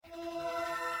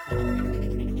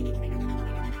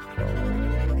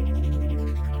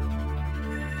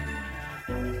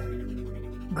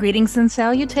Greetings and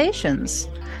salutations.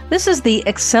 This is the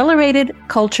Accelerated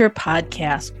Culture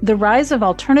Podcast, the rise of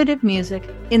alternative music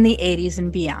in the 80s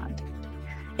and beyond.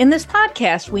 In this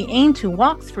podcast, we aim to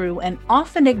walk through an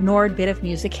often ignored bit of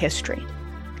music history.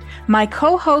 My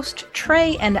co-host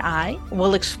Trey and I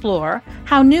will explore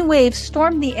how new waves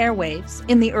stormed the airwaves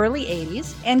in the early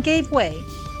 80s and gave way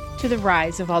to the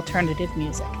rise of alternative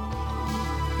music.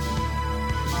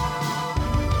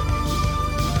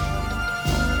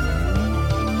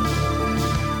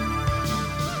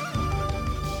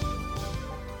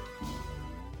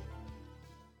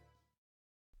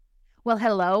 Well,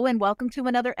 hello, and welcome to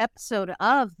another episode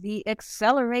of the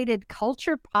Accelerated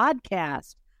Culture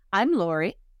Podcast. I'm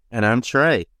Lori. And I'm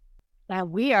Trey. Now,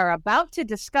 we are about to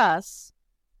discuss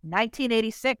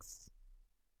 1986.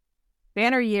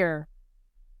 Banner year.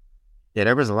 Yeah,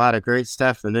 there was a lot of great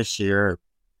stuff for this year.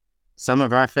 Some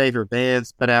of our favorite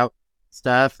bands put out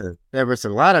stuff, and there was a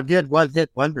lot of good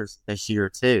one-hit wonders this year,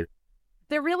 too.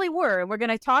 There really were, and we're going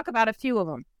to talk about a few of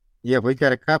them. Yeah, we've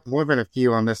got a couple, more than a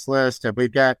few on this list. And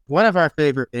we've got one of our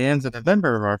favorite bands and a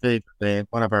member of our favorite band,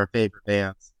 one of our favorite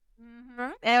bands.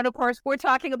 Mm-hmm. And, of course, we're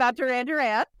talking about Duran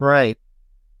Duran. Right.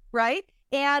 Right?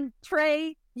 And,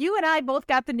 Trey, you and I both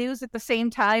got the news at the same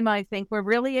time, I think. We're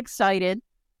really excited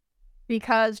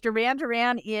because Duran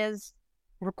Duran is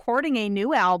recording a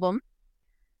new album.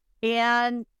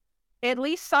 And at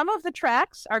least some of the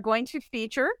tracks are going to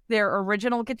feature their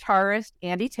original guitarist,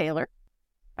 Andy Taylor.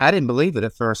 I didn't believe it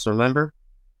at first, remember?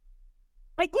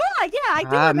 Like, yeah, I do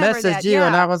remember messaged that. you, yeah.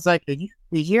 and I was like, are you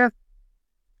here?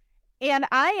 And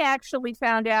I actually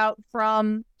found out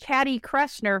from Katty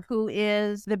Kressner, who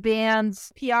is the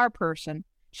band's PR person.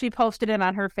 She posted it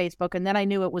on her Facebook, and then I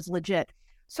knew it was legit.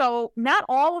 So not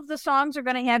all of the songs are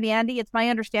going to have Andy. It's my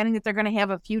understanding that they're going to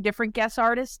have a few different guest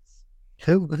artists.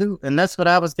 Who? And that's what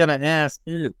I was going to ask.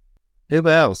 Who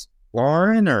else?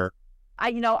 Lauren or...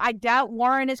 I doubt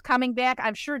Warren is coming back.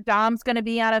 I'm sure Dom's going to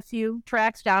be on a few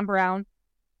tracks, Dom Brown.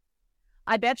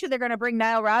 I bet you they're going to bring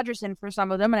Nile Rodgers in for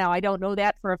some of them. Now, I don't know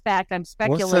that for a fact. I'm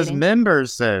speculating. What's his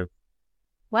members, though?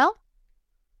 Well,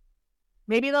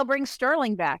 maybe they'll bring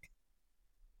Sterling back.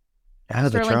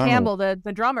 Sterling Campbell, the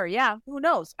drummer. Yeah, who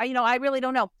knows? I really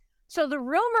don't know. So the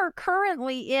rumor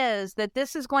currently is that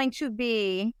this is going to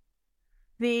be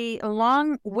the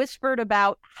long whispered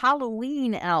about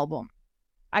Halloween album.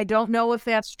 I don't know if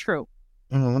that's true.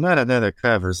 Oh, not another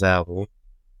covers album.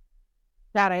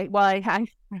 I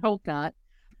hope not.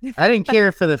 I didn't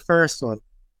care for the first one.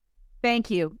 Thank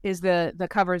You is the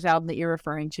covers album that you're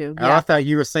referring to. Oh, yeah. I thought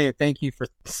you were saying thank you for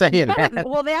saying that.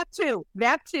 Well, that too.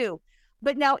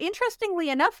 But now, interestingly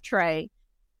enough, Trey,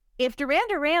 if Duran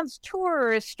Duran's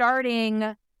tour is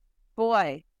starting,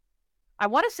 I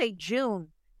want to say June.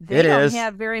 They don't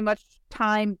have very much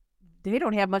time. They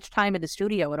don't have much time in the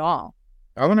studio at all.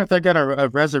 I wonder if they're going to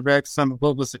resurrect some,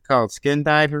 what was it called, Skin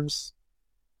Divers?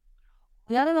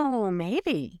 No,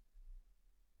 maybe.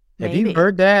 Have you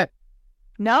heard that?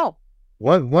 No.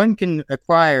 One can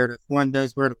acquire it if one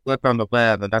knows where to look on the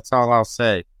web, and that's all I'll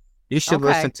say. You should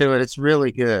listen to it. It's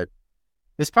really good.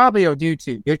 It's probably on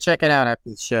YouTube. Go check it out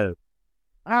after the show.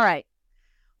 All right.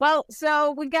 Well,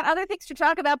 so we've got other things to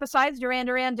talk about besides Duran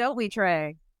Duran, don't we,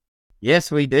 Trey?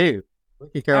 Yes, we do. We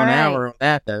could go an hour on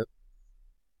that, though.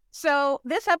 So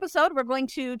this episode, we're going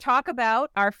to talk about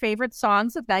our favorite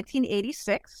songs of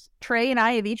 1986. Trey and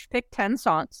I have each picked 10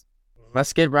 songs.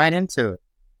 Let's get right into it.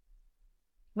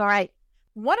 All right.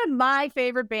 One of my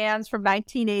favorite bands from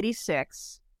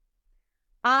 1986,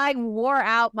 I wore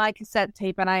out my cassette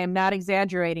tape, and I am not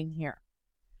exaggerating here,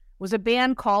 was a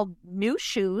band called New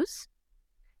Shoes,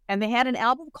 and they had an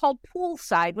album called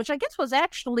Poolside, which I guess was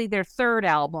actually their third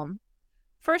album.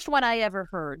 First one I ever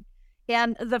heard.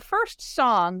 And the first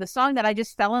song, the song that I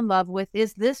just fell in love with,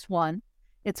 is this one.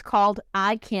 It's called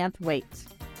I Can't Wait.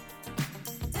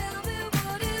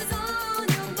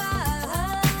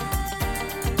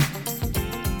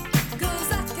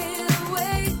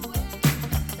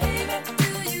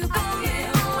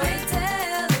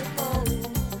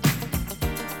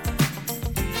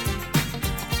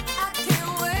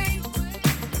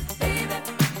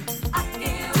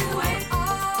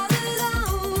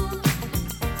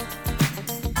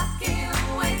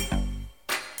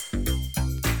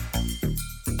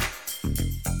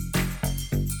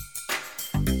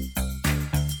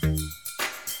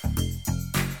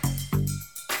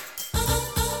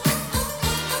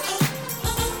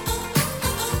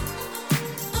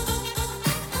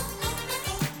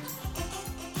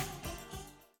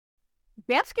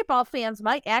 basketball fans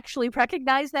might actually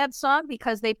recognize that song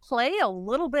because they play a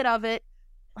little bit of it.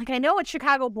 Like, I know at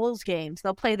Chicago Bulls games,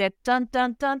 they'll play that dun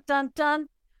dun dun dun dun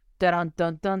dun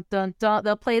dun dun dun dun.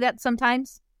 They'll play that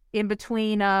sometimes in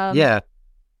between. Yeah.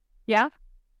 Yeah.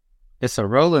 It's a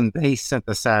Roland bass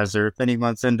synthesizer. If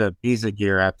anyone's into music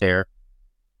gear out there,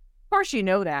 of course you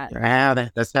know that.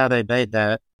 That's how they made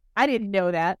that. I didn't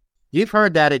know that. You've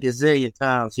heard that a gazillion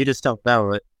times. You just don't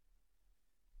know it.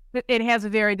 It has a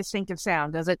very distinctive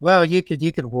sound, does it? Well, you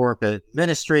could warp it.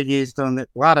 Ministry used them. A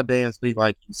lot of bands we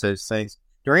like use those things.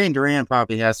 Duran Duran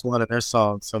probably has one of their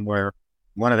songs somewhere.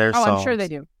 One of their songs. I'm sure they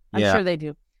do. I'm sure they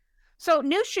do. So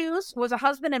New Shoes was a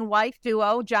husband and wife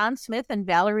duo, John Smith and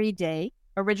Valerie Day,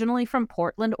 originally from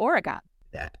Portland, Oregon.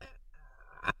 I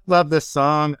love this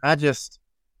song. I just,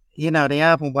 the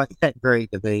album wasn't that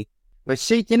great to me. But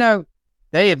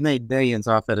they have made millions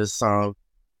off of this song.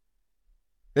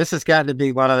 This has got to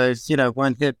be one of those,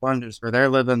 one-hit wonders where they're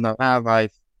living the high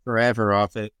life forever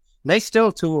off it. And they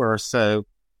still tour, so.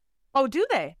 Oh, do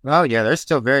they? Oh, yeah, they're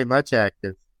still very much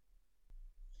active.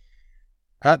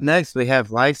 Up next, we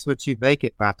have Life's What You Make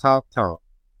It by Talk Talk.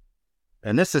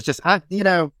 And this is just,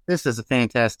 this is a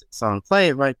fantastic song. Play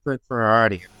it right quick for our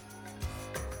audience.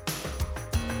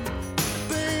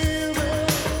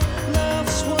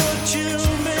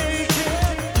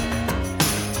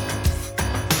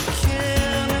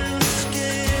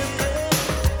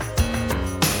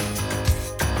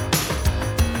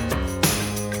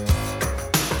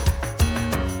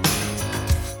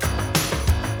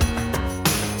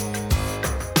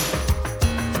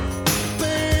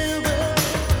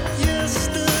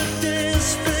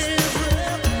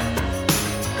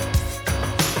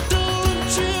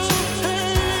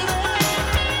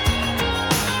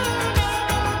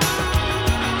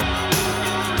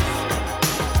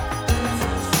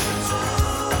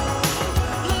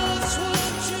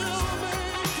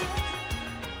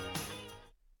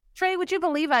 Trey, would you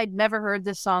believe I'd never heard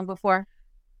this song before?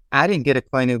 I didn't get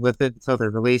acquainted with it until the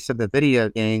release of the video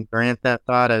game Grand Theft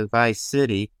Auto Vice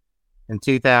City in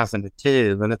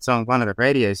 2002, and it's on one of the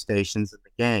radio stations in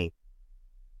the game.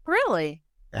 Really?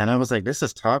 And I was like, this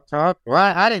is Talk Talk? Well,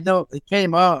 I didn't know it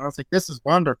came out. I was like, this is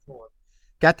wonderful.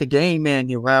 Got the game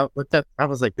manual out. Looked up. I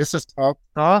was like, this is Talk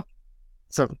Talk?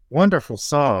 It's a wonderful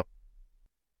song.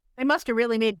 They must have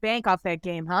really made bank off that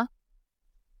game, huh?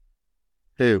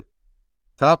 Who?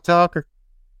 Talk Talker?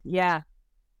 Yeah.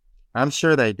 I'm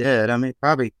sure they did. I mean,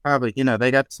 probably,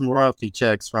 they got some royalty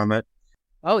checks from it.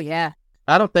 Oh, yeah.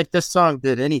 I don't think this song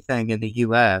did anything in the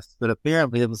U.S., but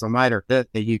apparently it was a minor hit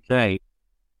in the U.K.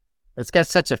 It's got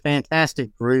such a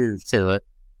fantastic groove to it.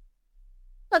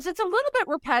 Plus, it's a little bit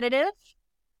repetitive,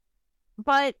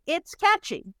 but it's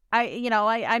catchy.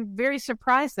 I'm very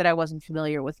surprised that I wasn't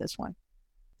familiar with this one.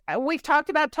 We've talked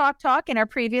about Talk Talk in our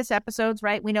previous episodes,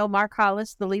 right? We know Mark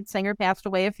Hollis, the lead singer, passed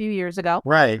away a few years ago.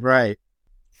 Right.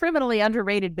 Criminally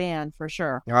underrated band, for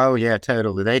sure. Oh, yeah,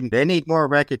 totally. They need more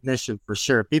recognition, for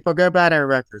sure. People go buy their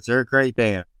records. They're a great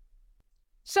band.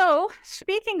 So,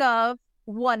 speaking of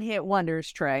one-hit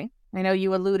wonders, Trey, I know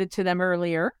you alluded to them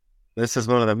earlier. This is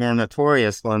one of the more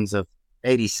notorious ones of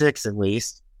 86, at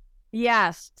least.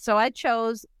 Yes. So I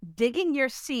chose Digging Your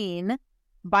Scene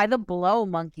by the Blow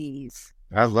Monkeys.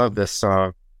 I love this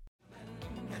song.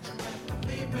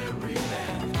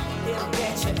 He'll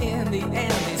get you in the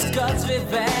end, these God's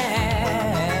revenge.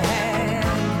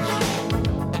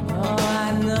 Oh,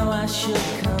 I know I should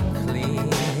come clean,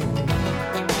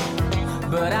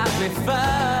 but I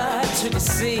prefer to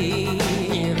deceive.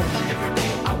 Every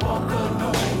day I walk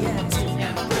alone,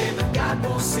 and pray that God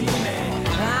won't see me.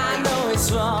 I know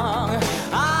it's wrong,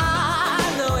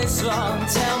 I know it's wrong,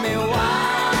 tell me why.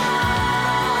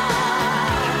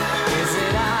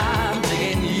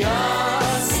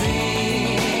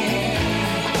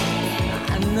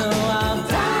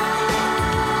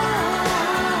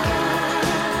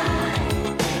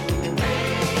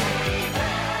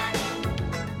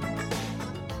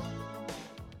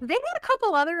 They had a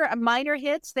couple other minor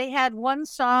hits. They had one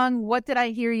song, What Did I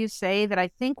Hear You Say, that I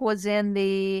think was in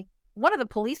one of the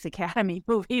Police Academy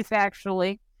movies,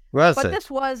 actually. But this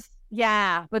was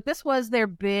their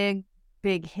big,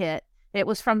 big hit. It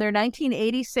was from their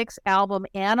 1986 album,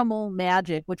 Animal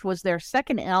Magic, which was their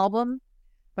second album,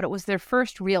 but it was their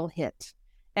first real hit.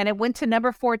 And it went to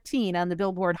number 14 on the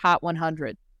Billboard Hot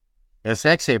 100. It's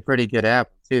actually a pretty good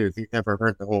album, too, if you've never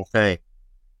heard the whole thing.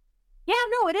 Yeah,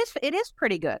 no, it is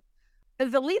pretty good.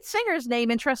 The lead singer's name,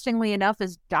 interestingly enough,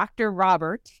 is Dr.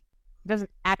 Robert. He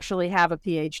doesn't actually have a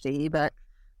PhD, but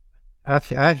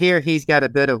I hear he's got a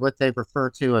bit of what they refer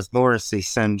to as Morrissey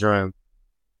syndrome.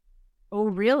 Oh,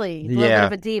 really? A little bit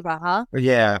of a diva, huh?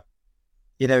 Yeah.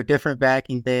 different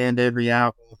backing band every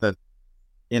album, but,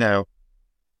 you know,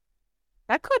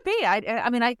 That could be. I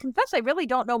mean, I confess I really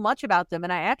don't know much about them.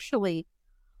 And I actually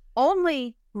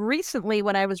only recently,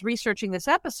 when I was researching this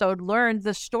episode, learned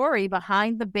the story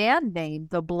behind the band name,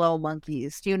 the Blow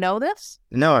Monkeys. Do you know this?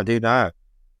 no, I do not.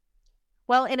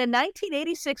 Well, in a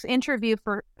 1986 interview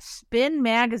for Spin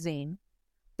magazine,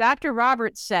 Dr.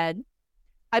 Roberts said,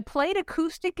 I played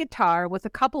acoustic guitar with a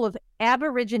couple of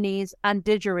Aborigines on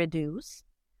didgeridoos.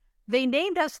 They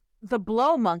named us the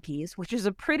Blow Monkeys, which is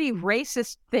a pretty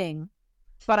racist thing,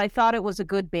 but I thought it was a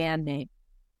good band name.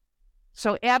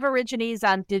 So Aborigines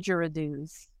on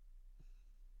didgeridoos.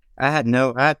 I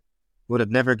would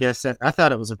have never guessed that. I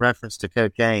thought it was a reference to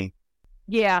cocaine.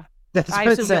 Yeah, That's I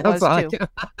what it assumed it was sounds too.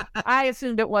 I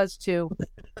assumed it was too.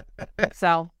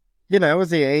 So, It was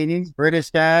the 80s,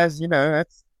 British guys,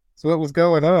 that's what was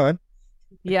going on.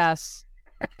 yes.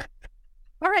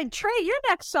 All right, Trey, your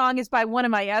next song is by one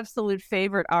of my absolute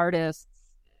favorite artists.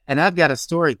 And I've got a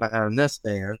story behind this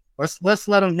band. Let's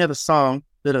let them hit a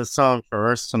bit of a song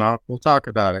first, and we'll talk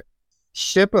about it.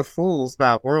 Ship of Fools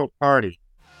by World Party.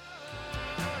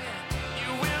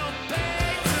 You will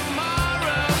pay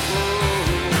tomorrow.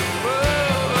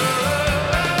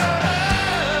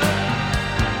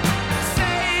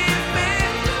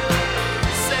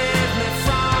 Save me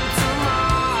from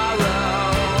tomorrow.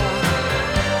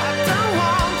 I don't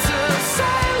want to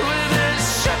sail with this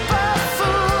ship of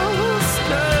fools.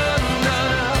 No, no.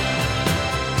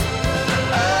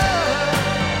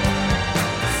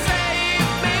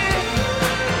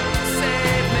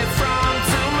 Save me from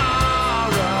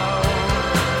tomorrow.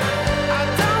 I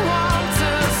don't want to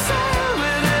sail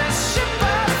with this ship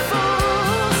of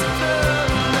fools. No,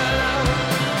 no.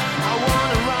 I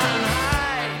wanna run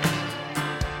high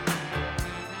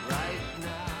right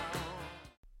now.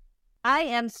 I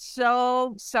am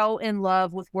so in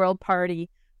love with World Party.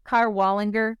 Carl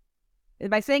Wallinger.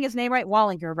 Am I saying his name right?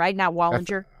 Wallinger, right? Not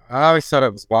Wallinger. I always thought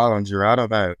it was Wallinger. I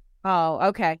don't know. Oh,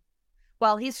 okay.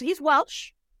 Well, he's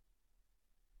Welsh.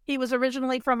 He was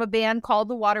originally from a band called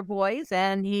the Waterboys,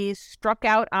 and he struck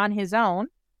out on his own.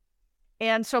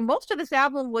 And so most of this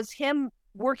album was him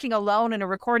working alone in a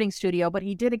recording studio, but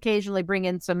he did occasionally bring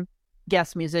in some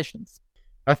guest musicians.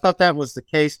 I thought that was the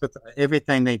case with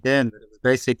everything they did. That it was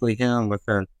basically him with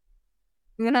an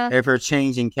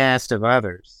ever-changing cast of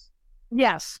others.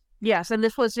 Yes. And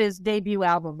this was his debut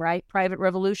album, right? Private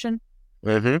Revolution.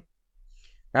 Mm-hmm.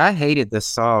 I hated this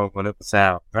song when it was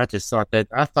out. I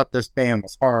thought this band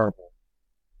was horrible.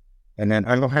 And then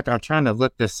I'm trying to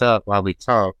look this up while we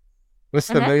talk. What's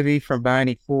the movie from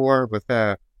 '94 with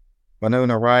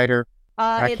Winona Ryder?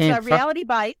 It's Reality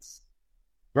Bites.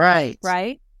 Right.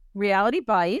 Reality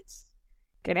Bites.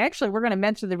 And actually, we're going to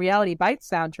mention the Reality Bites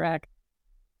soundtrack.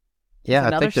 Yeah,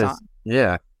 another I think song.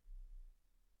 Yeah.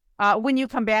 When You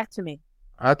Come Back to Me.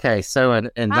 Okay, so in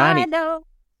 90... I know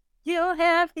you'll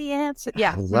have the answer.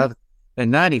 Yeah. I love it. In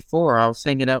 '94, I was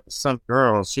hanging out with some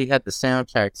girl. She had the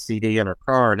soundtrack CD in her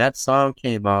car, and that song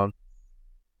came on.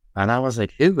 And I was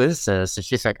like, who is this? And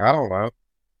she's like, I don't know.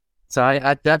 So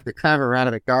I dug the cover out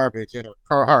of the garbage in her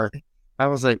car. I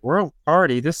was like, World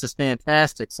Party, this is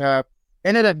fantastic. So I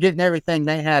ended up getting everything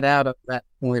they had out at that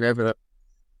point over the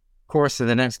course of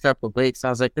the next couple of weeks. I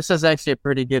was like, this is actually a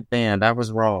pretty good band. I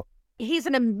was wrong. He's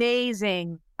an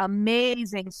amazing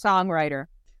songwriter.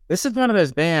 This is one of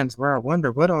those bands where I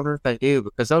wonder what on earth they do,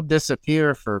 because they'll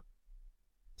disappear for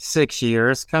 6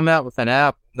 years, come out with an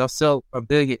album, they'll sell a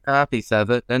billion copies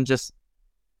of it, then just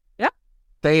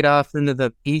fade off into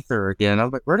the ether again.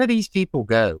 I'm like, where do these people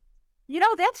go?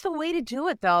 That's the way to do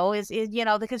it, though, is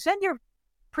because then you're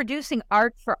producing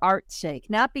art for art's sake,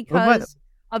 not because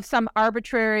of some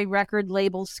arbitrary record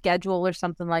label schedule or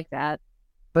something like that.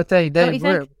 But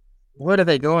what are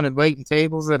they going and waiting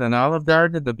tables at an Olive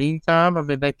Garden in the meantime? I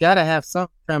mean, they've got to have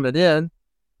something coming in.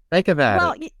 Think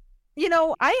about it.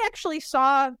 Well, I actually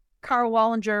saw Carl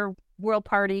Wallinger World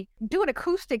Party do an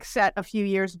acoustic set a few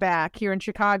years back here in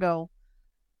Chicago.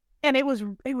 And it was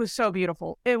so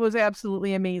beautiful. It was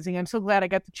absolutely amazing. I'm so glad I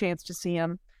got the chance to see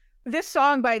him. This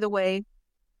song, by the way,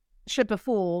 Ship of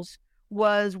Fools,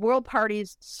 was World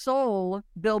Party's sole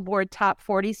Billboard Top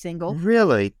 40 single.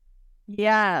 Really?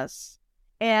 Yes.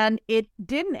 And it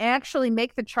didn't actually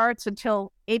make the charts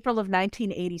until April of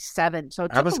 1987. So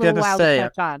it took a little while to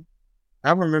catch on.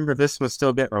 I remember this was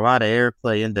still getting a lot of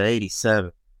airplay into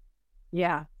 '87.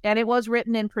 Yeah. And it was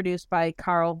written and produced by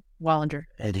Carl Wallinger.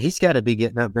 And he's got to be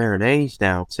getting up there in age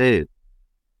now, too.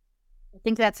 I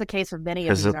think that's the case of many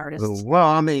of these artists. Well,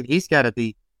 I mean, he's got to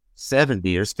be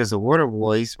 70s, because the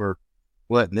Waterboys were,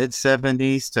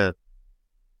 mid-70s to,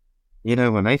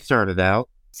 when they started out.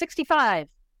 65.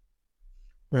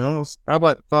 Well, I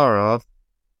wasn't far off.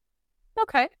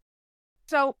 Okay.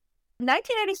 So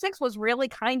 1986 was really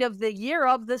kind of the year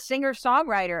of the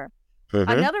singer-songwriter.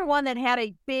 Another one that had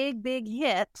a big, big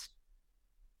hit,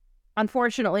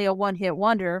 unfortunately a one-hit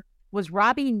wonder, was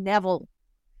Robbie Nevil.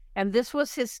 And this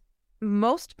was his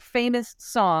most famous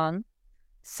song,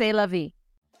 C'est la vie.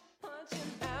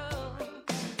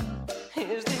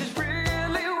 Is this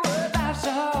really what life's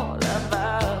all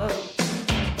about?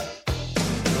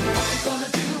 What you gonna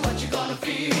do? What you gonna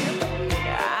feel?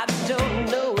 I don't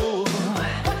know.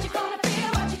 What you gonna feel?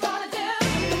 What you gonna do?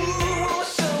 Ooh,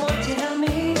 someone tell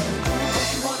me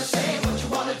what you wanna say, what you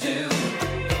wanna do.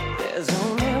 There's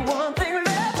only one thing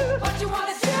left. What you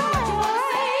wanna do? What you wanna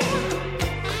say?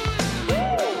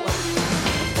 Ooh.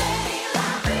 Say la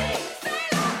vie, say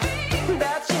la vie.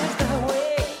 That's just the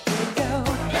way it goes.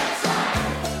 That's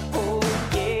right. Oh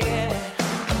yeah.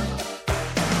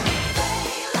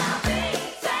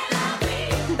 Say la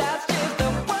vie. That's just the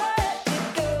way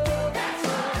it goes. That's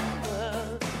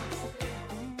right.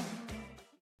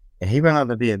 And he went on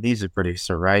to be a music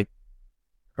producer, right?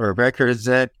 Or a record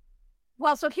exec.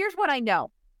 Well, so here's what I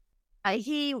know.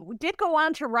 He did go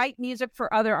on to write music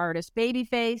for other artists,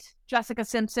 Babyface, Jessica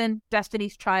Simpson,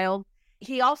 Destiny's Child.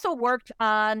 He also worked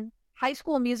on High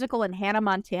School Musical and Hannah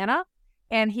Montana,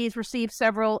 and he's received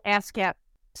several ASCAP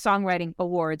songwriting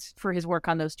awards for his work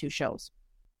on those two shows.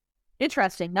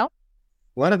 Interesting, no?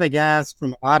 One of the guys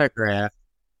from Autograph,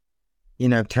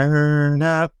 Turn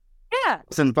Up, Yeah.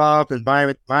 was involved in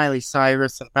Miley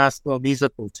Cyrus and High School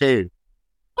Musical too.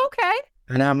 Okay.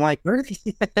 And I'm like, where do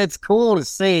these, it's cool to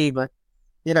see, but,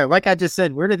 like I just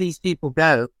said, where do these people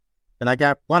go? And I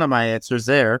got one of my answers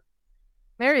there.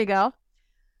 There you go.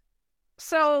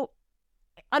 So,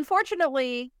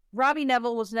 unfortunately, Robbie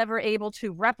Nevil was never able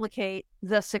to replicate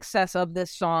the success of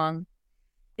this song.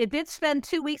 It did spend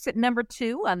 2 weeks at number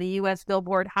 2 on the U.S.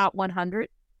 Billboard Hot 100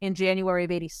 in January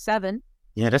of 87.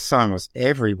 Yeah, this song was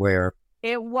everywhere.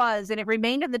 It was, and it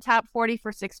remained in the top 40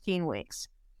 for 16 weeks.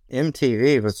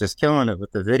 MTV was just killing it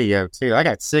with the video, too. I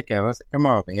got sick of it. I said, come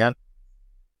on, man.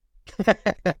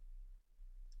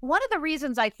 One of the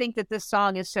reasons I think that this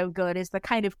song is so good is the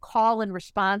kind of call and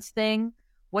response thing.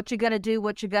 What you gonna do?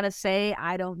 What you gonna say?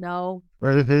 I don't know.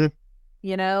 Mhm.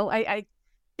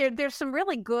 There's some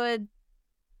really good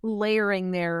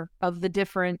layering there of the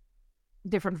different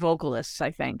vocalists,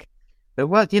 I think.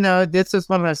 But this is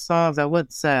one of those songs I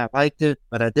wouldn't say I liked it,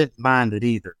 but I didn't mind it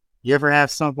either. You ever have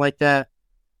something like that?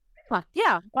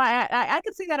 Yeah, well, I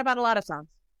can see that about a lot of songs.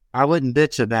 I wouldn't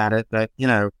bitch about it, but,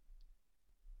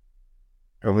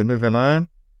 are we moving on?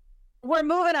 We're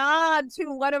moving on to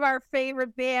one of our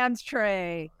favorite bands,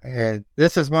 Trey. And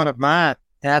this is one of my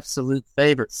absolute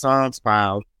favorite songs by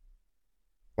them.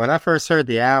 When I first heard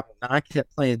the album, I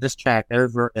kept playing this track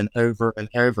over and over and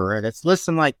over, and it's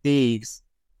Listen Like Thieves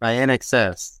by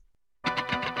NXS. On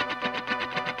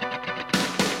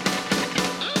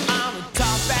the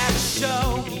Talk Back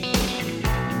Show,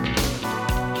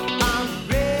 on the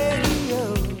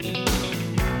radio,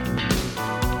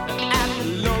 at the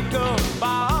local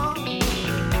bar, in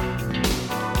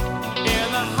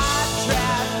the hot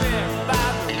traffic by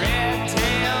the red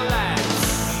tail lights.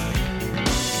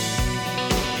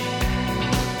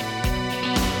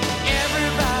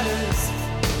 Everybody's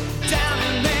down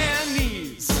on their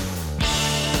knees,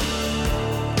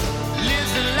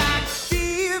 living like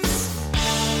thieves.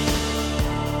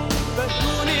 But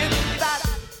who needs that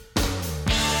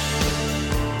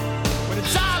when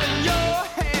it's all in your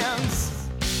hands?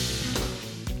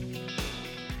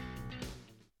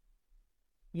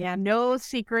 Yeah, no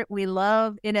secret. We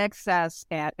love NXS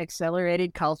at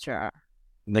Accelerated Culture.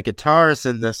 The guitarists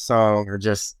in this song are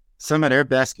just some of their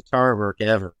best guitar work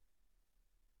ever.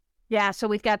 Yeah, so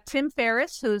we've got Tim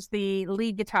Ferriss, who's the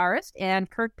lead guitarist, and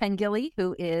Kirk Pengilly,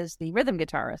 who is the rhythm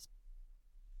guitarist.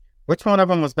 Which one of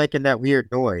them was making that weird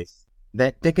noise?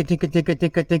 That dinka dinka dinka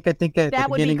dinka dinka dinka. That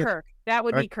would be Kirk. That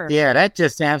would be Kirk. Yeah, that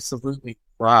just absolutely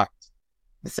rocked.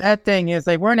 The sad thing is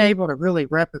they weren't able to really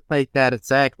replicate that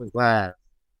exactly live.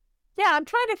 Yeah, I'm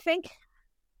trying to think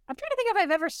if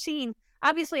I've ever seen.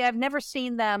 Obviously, I've never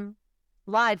seen them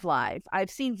live.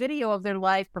 I've seen video of their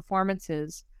live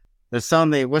performances. There's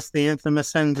what's the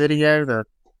infamous home video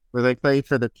where they played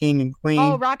for the King and Queen?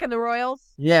 Oh, Rockin' the Royals.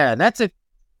 Yeah, that's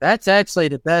actually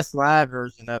the best live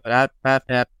version of it. I'll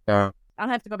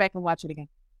have to go back and watch it again.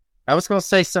 I was going to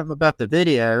say something about the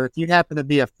video. If you happen to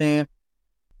be a fan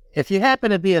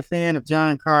of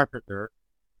John Carpenter,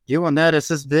 you will notice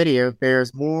this video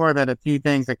bears more than a few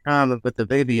things in common with the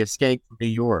movie Escape from New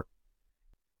York.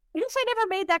 I guess I never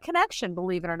made that connection,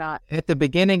 believe it or not. At the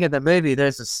beginning of the movie,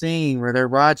 there's a scene where they're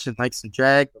watching like some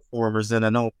drag performers in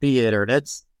an old theater.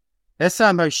 That's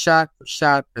almost shot for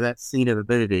shot for that scene of the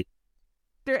movie.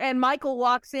 And Michael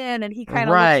walks in and he kind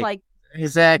of Right. looks like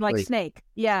Exactly. Snake.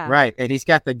 Yeah. Right. And he's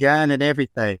got the gun and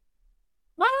everything.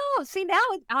 Oh, see, now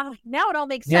it all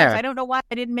makes sense. Yeah. I don't know why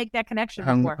I didn't make that connection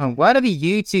On before. one of the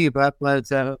YouTube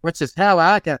uploads of it, which is how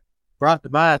I got brought to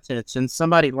my attention,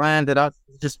 somebody lined it up,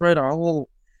 just wrote a whole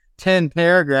 10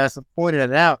 paragraphs and pointed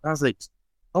it out. I was like,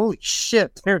 holy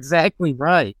shit, they're exactly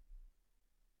right.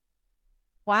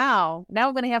 Wow. Now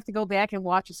I'm going to have to go back and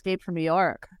watch Escape from New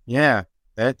York. Yeah.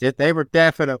 They were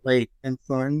definitely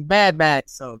influenced. Bad Batch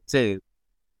so too.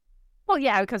 Well,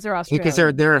 yeah, because they're Australian.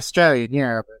 Because they're Australian,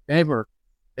 yeah. But they were,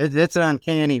 it's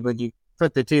uncanny when you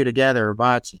put the two together and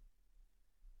watch it.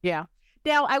 Yeah.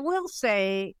 Now, I will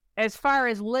say, as far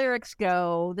as lyrics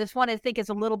go, this one I think is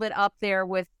a little bit up there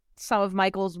with some of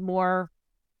Michael's more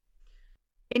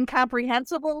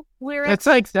incomprehensible lyrics. It's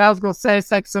like, I was going to say,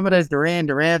 it's like some of those Duran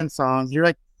Duran songs. You're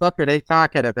like, fuck are they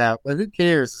talking about? Well, who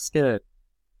cares? It's good.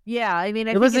 Yeah, I mean,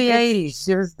 It was the 80s.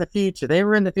 It was the future.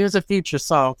 It was a future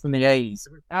song from the 80s.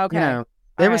 Okay. You know,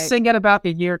 they were right. singing about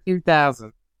the year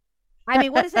 2000. I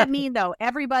mean, what does that mean, though?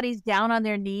 Everybody's down on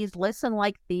their knees, listen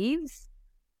like thieves?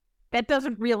 That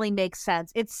doesn't really make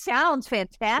sense. It sounds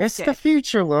fantastic. It's the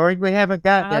future, Lori. We haven't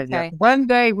got that yet. One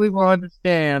day we will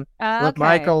understand what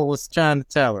Michael was trying to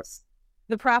tell us.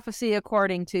 The prophecy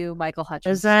according to Michael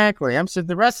Hutchence. Exactly. I'm sure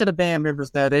the rest of the band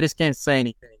members know. They just can't say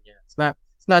anything yet.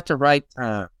 It's not the right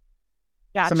time.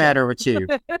 Gotcha. What's the matter with you?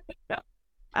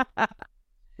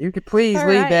 You could please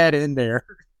leave that in there.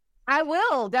 I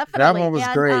will, definitely. That one was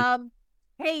great.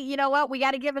 Hey, you know what? We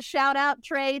got to give a shout out,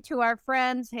 Trey, to our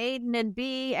friends Hayden and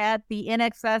B at the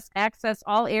NXS Access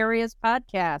All Areas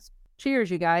podcast.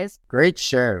 Cheers, you guys. Great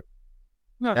show.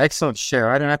 Excellent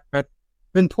show. I've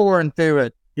been pouring through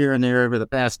it here and there over the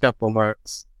past couple of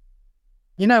months.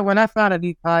 You know, when I find a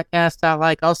new podcast I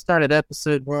like, I'll start at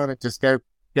episode 1 and just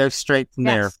go straight from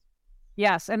there.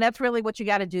 Yes, and that's really what you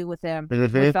got to do with them,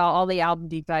 with all the album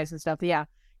deep dives and stuff. Yeah,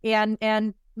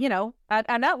 and you know,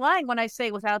 I'm not lying when I say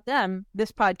without them,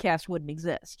 this podcast wouldn't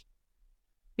exist,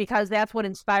 because that's what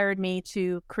inspired me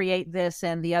to create this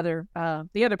and the other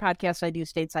podcasts I do,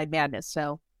 Stateside Madness.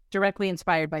 So directly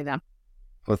inspired by them.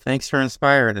 Well, thanks for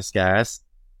inspiring us, guys.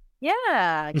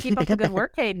 Yeah, keep up the good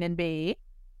work, Hayden and B.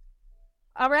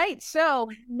 All right, so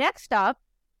next up,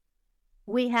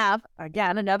 we have,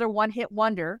 again, another one-hit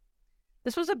wonder.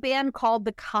 This was a band called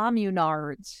the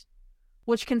Communards,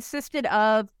 which consisted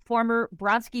of former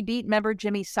Bronski Beat member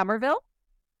Jimmy Somerville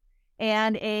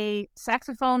and a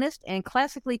saxophonist and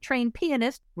classically trained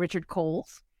pianist, Richard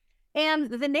Coles. And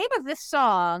the name of this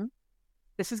song,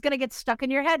 this is going to get stuck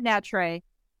in your head now, Trey,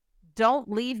 Don't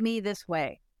Leave Me This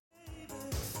Way.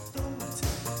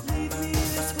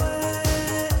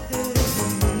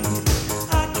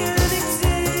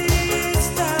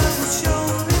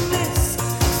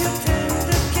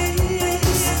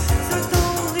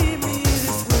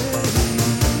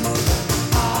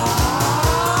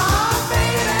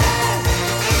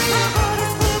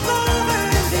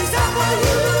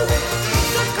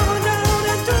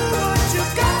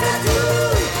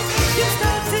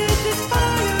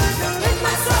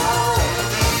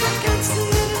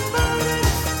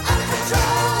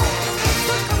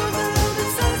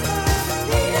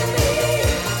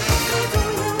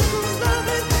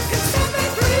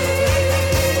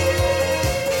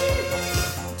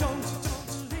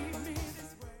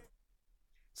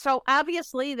 So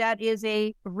obviously that is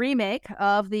a remake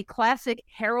of the classic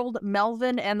Harold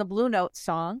Melvin and the Blue Notes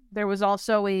song. There was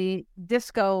also a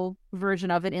disco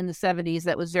version of it in the 70s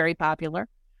that was very popular.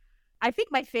 I think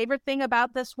my favorite thing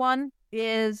about this one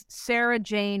is Sarah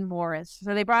Jane Morris.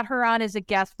 So they brought her on as a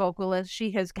guest vocalist. She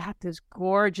has got this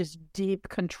gorgeous, deep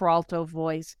contralto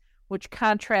voice, which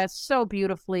contrasts so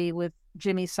beautifully with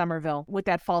Jimmy Somerville, with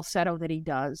that falsetto that he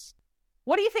does.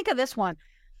 What do you think of this one?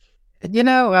 You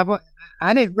know,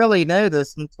 I didn't really know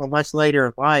this until much later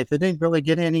in life. It didn't really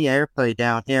get any airplay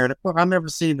down here. And I remember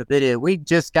seeing the video. We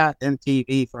just got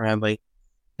MTV friendly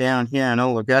down here in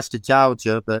old Augusta,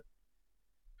 Georgia.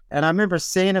 And I remember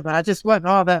seeing it, but I just wasn't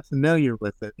all that familiar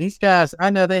with it. These guys,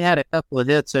 I know they had a couple of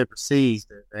hits overseas,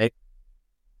 right?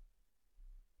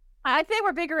 I think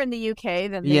we're bigger in the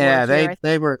UK than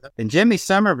they were. And Jimmy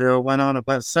Somerville went on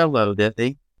a solo, didn't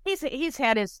he? He's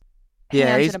had his.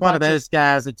 Yeah, he's one of those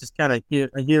guys that just kind of here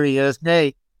he is.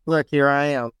 Hey, look, here I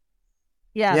am.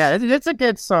 Yes. Yeah, it's a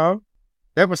good song.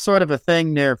 There was sort of a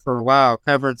thing there for a while,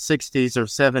 covering 60s or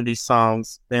 70s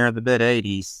songs there in the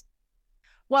mid-80s.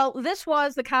 Well, this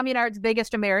was the Communards'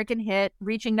 biggest American hit,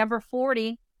 reaching number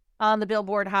 40 on the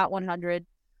Billboard Hot 100.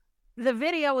 The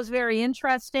video was very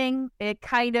interesting. It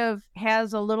kind of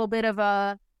has a little bit of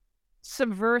a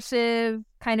subversive,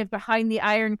 kind of behind the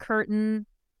Iron Curtain.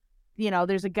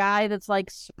 There's a guy that's like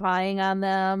spying on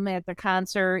them at the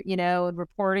concert, and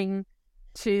reporting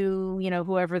to,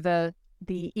 whoever the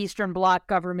Eastern Bloc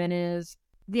government is.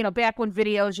 Back when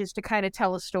videos used to kind of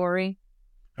tell a story.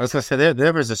 I was going to say,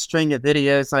 there was a string of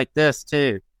videos like this,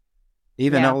 too.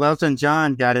 Even though Elton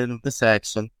John got into this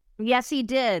action. Yes, he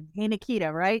did. Hey,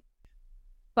 Nikita, right?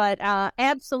 But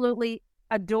absolutely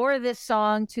adore this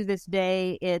song to this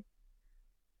day.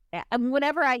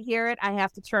 Whenever I hear it, I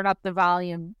have to turn up the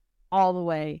volume all the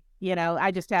way.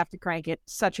 I just have to crank it.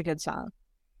 Such a good song.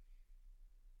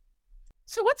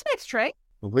 So what's next, Trey?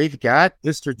 We've got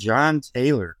Mr. John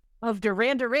Taylor. Of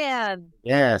Duran Duran.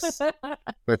 Yes.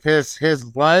 With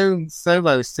his lone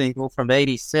solo single from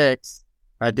 86,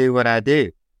 I Do What I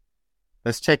Do.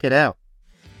 Let's check it out.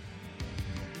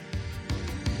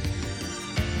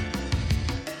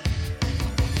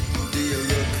 Do you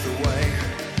look the way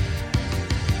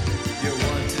you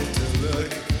wanted to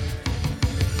look?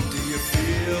 Do you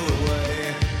feel the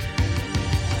way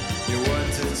you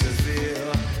wanted to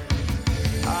feel?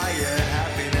 Are you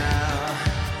happy now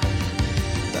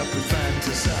that we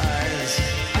fantasize?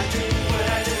 I do what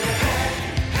I do,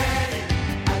 hey,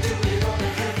 I do it on the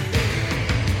heavy.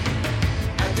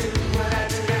 I do what I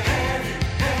do, hey,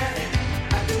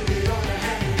 I do it on the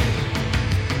heavy.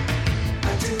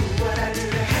 I do what I do,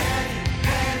 hey,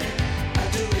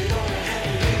 I do it on the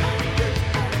heavy.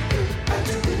 I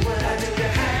do what I do,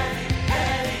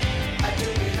 hey, I do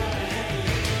it on the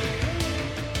heavy.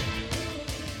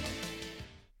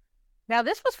 Now,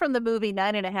 this was from the movie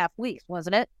 9.5 Weeks,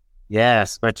 wasn't it?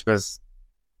 Yes, which was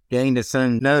gained its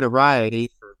own notoriety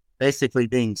for basically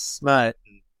being smut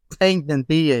and tanked in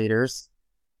theaters.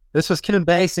 This was Kim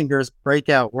Basinger's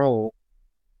breakout role.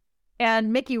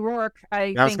 And Mickey Rourke,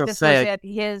 I was think gonna this say- was at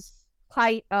his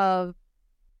height of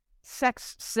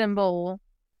sex symbol.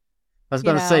 I was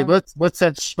going to say, what's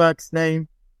that schmuck's name?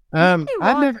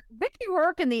 Mickey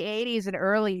Rourke in the 80s and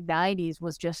early 90s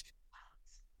was just,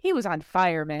 he was on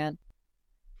fire, man.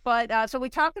 But so we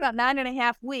talked about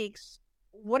 9.5 Weeks.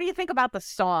 What do you think about the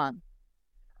song?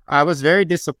 I was very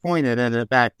disappointed in it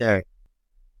back there.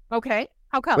 Okay,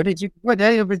 how come? What did you?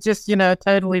 It was just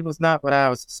totally was not what I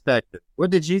was expecting.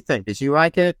 What did you think? Did you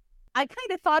like it? I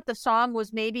kind of thought the song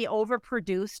was maybe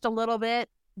overproduced a little bit,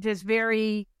 just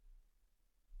very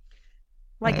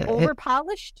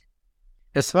over-polished.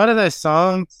 It's one of those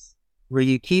songs where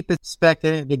you keep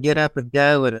expecting it to get up and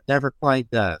go, and it never quite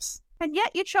does. And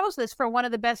yet you chose this for one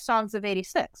of the best songs of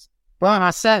 86. Well, I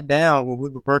sat down when we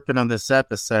were working on this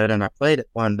episode, and I played it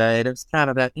one day, and it was kind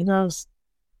of that,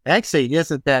 actually, it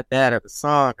isn't that bad of a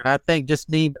song. And I think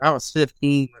I was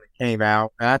 15 when it came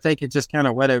out, and I think it just kind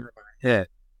of went over my head.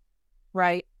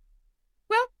 Right.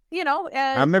 Well,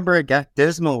 I remember it got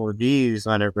dismal reviews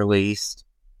when it released.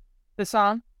 the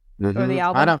song or Mhm. the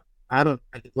album. I don't,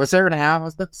 was there an album? I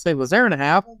was about to say, was there an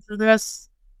album for this?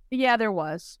 Yeah, there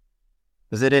was.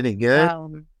 Was it any good?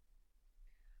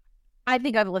 I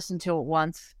think I've listened to it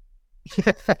once.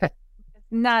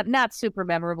 Not super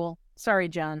memorable. Sorry,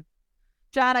 John.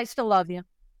 John, I still love you.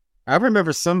 I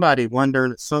remember somebody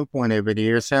wondering at some point over the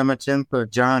years how much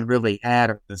input John really had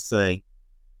on this thing.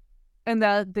 And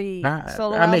the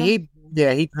solo I album?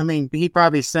 mean, he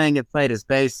probably sang and played his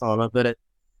bass on it, but it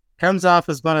comes off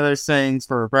as one of those things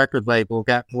for a record label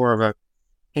got more of a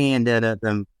hand in it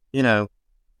than,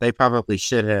 they probably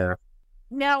should have.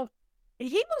 Now,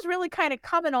 he was really kind of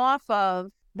coming off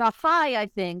of the high, I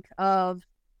think, of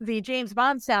the James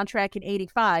Bond soundtrack in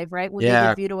 85, right? When they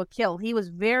did View to a Kill. He was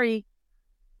very,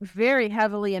 very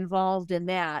heavily involved in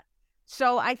that.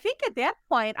 So I think at that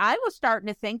point, I was starting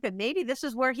to think that maybe this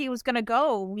is where he was going to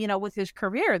go, with his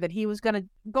career, that he was going to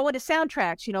go into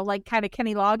soundtracks, like kind of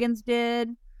Kenny Loggins did.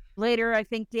 Later, I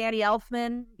think Danny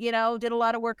Elfman, did a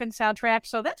lot of work on soundtracks.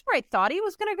 So that's where I thought he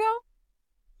was going to go.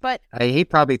 But He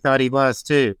probably thought he was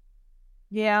too.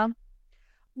 yeah.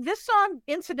 This song,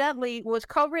 incidentally, was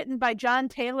co-written by John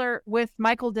Taylor with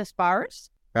Michael Desbarres,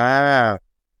 Wow.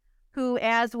 who,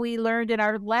 as we learned in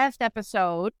our last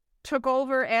episode, took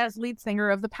over as lead singer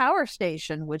of the Power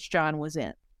Station, which John was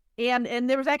in. And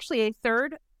there was actually a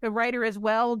third writer as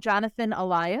well, Jonathan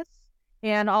Elias,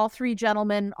 and all three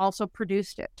gentlemen also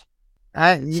produced it.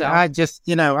 I just,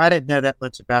 I didn't know that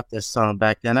much about this song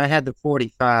back then. I had the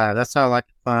 45. That's all I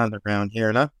could find around here.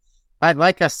 And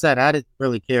like I said, I didn't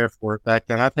really care for it back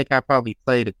then. I think I probably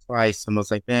played it twice and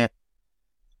was like, man,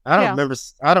 I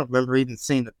don't remember even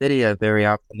seeing the video very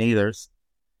often either.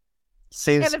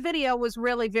 Yeah, the video was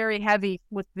really very heavy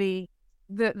with the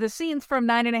the scenes from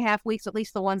 9.5 Weeks, at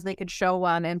least the ones they could show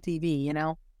on MTV, you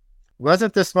know?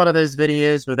 Wasn't this one of those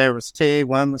videos where there was two,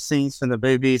 one with scenes from the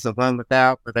movies and one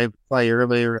without, where they would play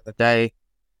earlier in the day?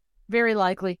 Very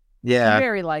likely. Yeah.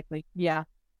 Very likely. Yeah.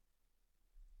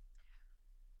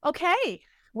 Okay.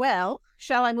 Well,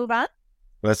 shall I move on?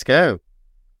 Let's go.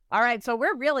 All right. So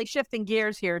we're really shifting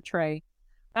gears here, Trey.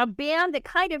 A band that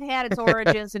kind of had its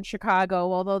origins in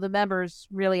Chicago, although the members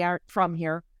really aren't from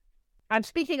here. I'm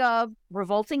speaking of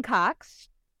Revolting Cocks.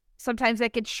 Sometimes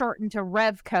that gets shortened to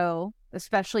Revco,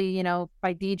 especially, you know,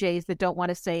 by DJs that don't want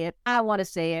to say it. I want to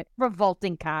say it.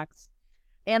 Revolting Cocks.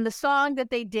 And the song that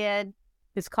they did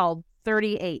is called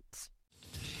 38.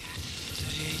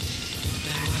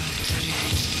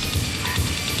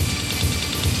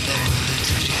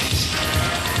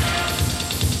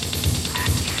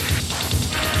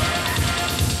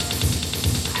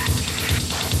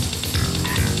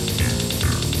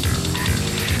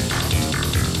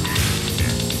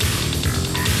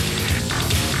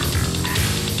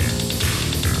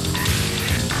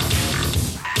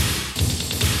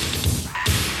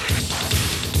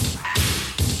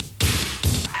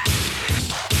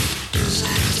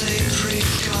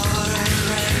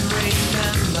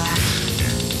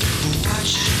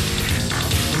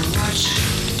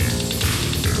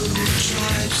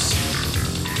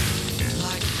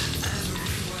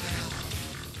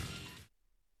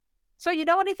 So you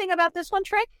know anything about this one,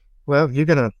 Trey? Well, you're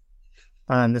going to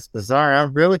find this bizarre. I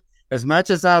really, as much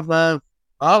as I love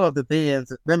all of the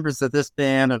bands, members of this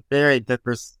band are very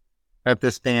members of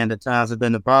this band at times have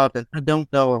been involved, and I don't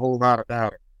know a whole lot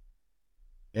about it.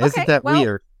 Isn't that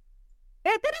weird?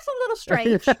 That is a little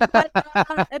strange, but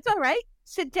it's all right.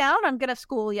 Sit down. I'm going to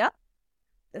school you.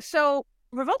 So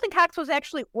Revolting Cocks was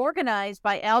actually organized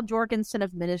by Al Jorgensen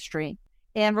of Ministry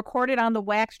and recorded on the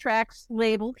Wax Trax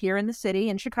label here in the city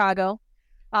in Chicago.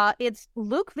 It's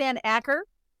Luke Van Acker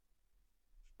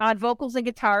on vocals and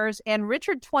guitars and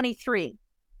Richard 23.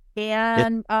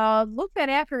 And Luke Van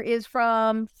Acker is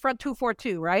from Front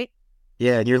 242, right?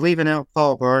 Yeah, and you're leaving out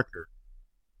Paul Barker.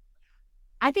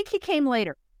 I think he came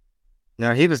later.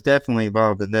 No, he was definitely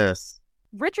involved in this.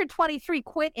 Richard 23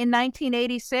 quit in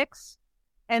 1986,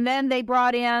 and then they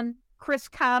brought in Chris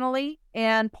Connolly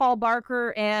and Paul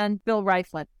Barker and Bill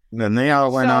Reiflin. And they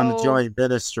all went on to join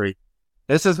Ministry.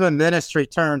 This is when Ministry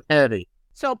turned heavy.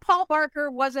 So Paul Barker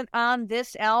wasn't on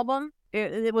this album.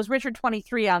 It was Richard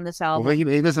 23 on this album. Well,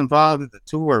 he was involved in the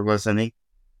tour, wasn't he?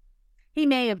 He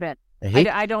may have been.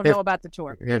 I don't know about the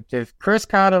tour. If Chris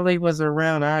Connolly was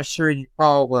around, I assure you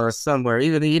Paul was somewhere.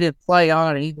 Even he didn't play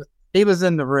on it. He was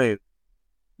in the room.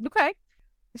 Okay.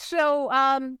 So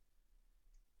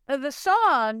the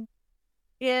song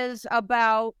is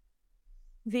about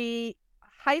the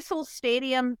Heysel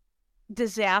Stadium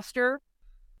disaster.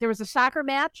 There was a soccer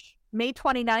match, May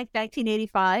 29th,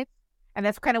 1985. And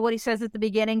that's kind of what he says at the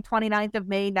beginning, 29th of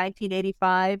May,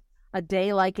 1985, a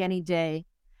day like any day.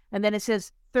 And then it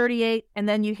says 38, and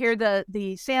then you hear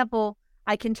the sample,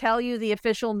 I can tell you the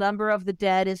official number of the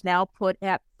dead is now put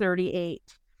at 38.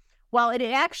 Well, it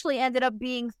actually ended up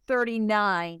being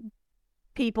 39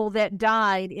 people that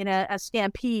died in a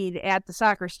stampede at the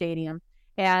soccer stadium,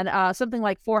 and something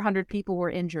like 400 people were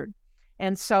injured.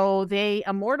 And so they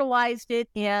immortalized it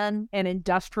in an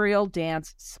industrial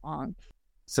dance song.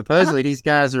 Supposedly these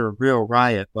guys are a real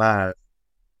riot live.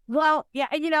 Well,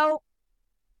 yeah, you know,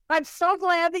 I'm so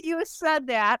glad that you said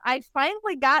that. I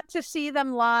finally got to see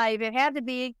them live. It had to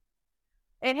be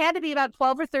about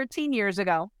 12 or 13 years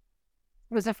ago.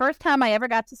 It was the first time I ever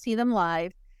got to see them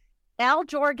live. Al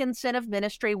Jorgensen of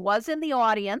Ministry was in the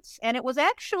audience, and it was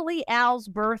actually Al's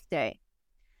birthday,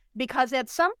 because at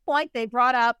some point they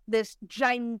brought up this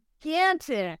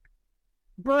gigantic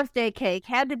birthday cake,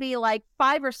 had to be like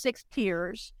 5 or 6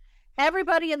 tiers.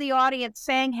 Everybody in the audience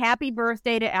sang happy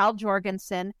birthday to Al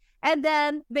Jorgensen, and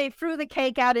then they threw the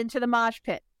cake out into the mosh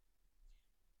pit.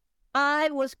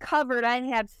 I was covered. I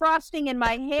had frosting in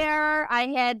my hair. I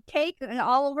had cake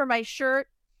all over my shirt.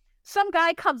 Some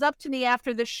guy comes up to me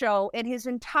after the show, and his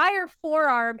entire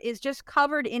forearm is just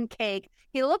covered in cake.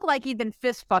 He looked like he'd been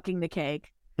fist fucking the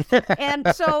cake. And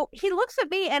so he looks at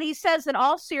me and he says, in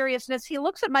all seriousness, he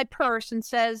looks at my purse and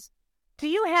says, "Do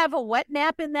you have a wet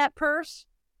nap in that purse?"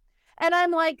 And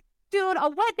I'm like, dude, a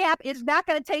wet nap is not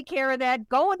going to take care of that.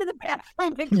 Go into the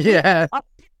bathroom. Yeah.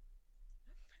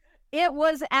 It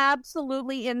was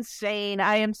absolutely insane.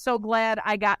 I am so glad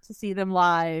I got to see them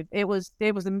live. It was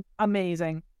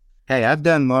amazing. Hey, I've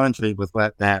done laundry with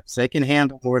wet naps. They can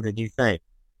handle more than you think.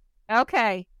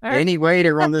 Okay. Any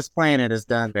waiter on this planet has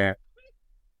done that.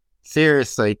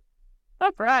 Seriously.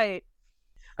 All right.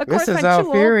 Of This course, is I'm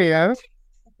Alfieri.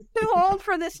 too old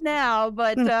for this now,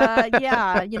 but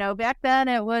yeah, back then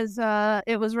it was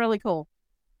really cool.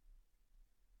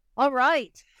 All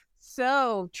right.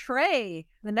 So, Trey,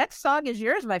 the next song is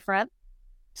yours, my friend.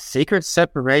 Secret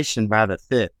Separation by The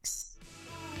Fix.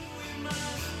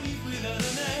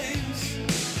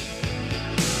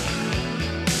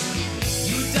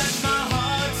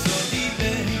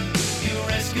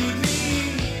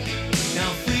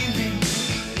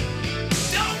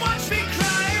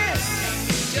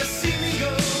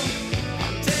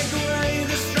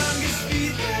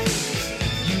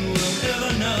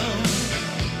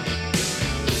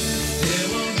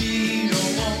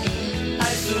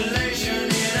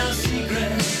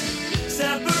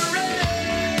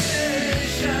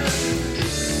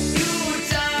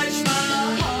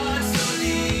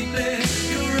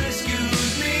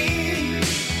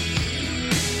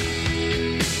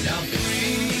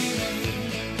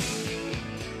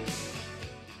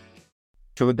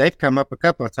 So they've come up a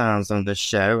couple of times on this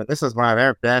show, and this is one of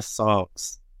their best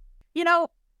songs. This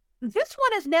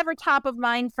one is never top of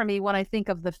mind for me when I think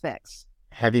of The Fix.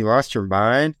 Have you lost your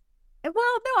mind? Well,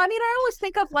 no, I always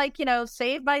think of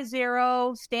Saved by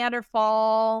Zero, Stand or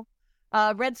Fall,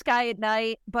 Red Sky at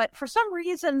Night, but for some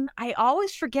reason, I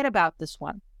always forget about this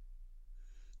one.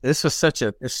 This was such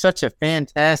a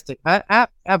fantastic.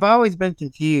 I've always been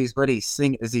confused what he's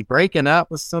singing. Is he breaking up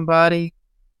with somebody?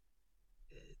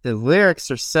 The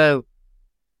lyrics are so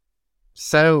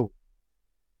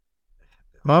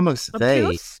almost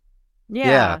vague.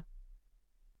 Yeah.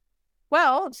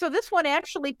 Well, so this one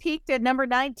actually peaked at number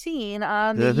 19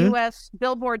 on the U.S.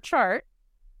 Billboard chart.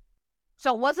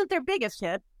 So it wasn't their biggest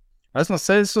hit. I was going to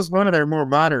say this was one of their more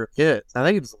moderate hits. I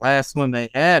think it was the last one they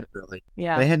had, really.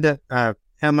 Yeah. They had to,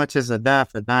 How Much Is a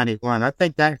Knife at 91. I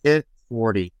think that hit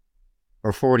 40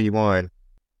 or 41.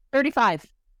 35.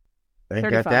 They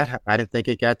got that. I didn't think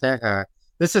it got that high.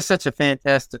 This is such a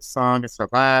fantastic song. It's a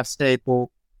live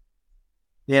staple.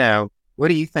 What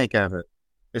do you think of it?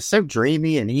 It's so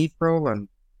dreamy and ethereal, and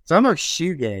it's almost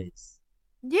shoegaze.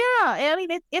 Yeah,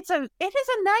 it is a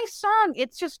nice song.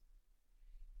 It's just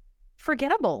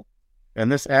forgettable. And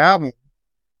this album,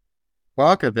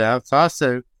 Walkabout, it's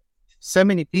also so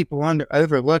many people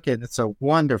overlook it. It's a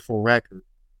wonderful record.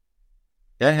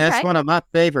 That's one of my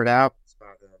favorite albums.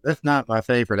 That's not my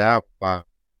favorite album.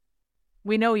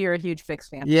 We know you're a huge Fix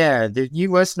fan. Yeah,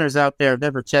 you listeners out there have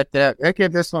never checked it out. I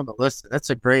give this one a listen. That's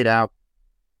a great album.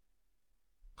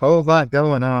 Whole lot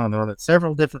going on it.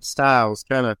 Several different styles.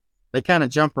 They kind of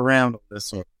jump around on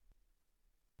this one.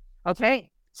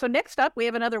 Okay, so next up we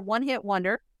have another one-hit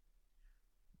wonder,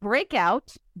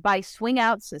 "Breakout" by Swing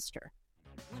Out Sister.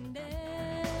 When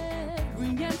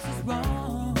every answer's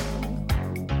wrong,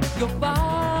 you're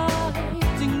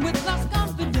fighting with lost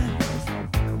confidence.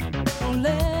 Don't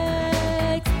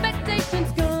let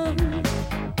expectations come.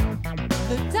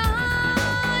 The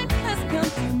time has come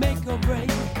to make or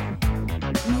break.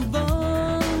 Move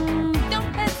on,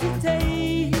 don't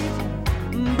hesitate.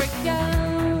 Break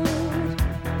out,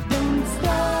 don't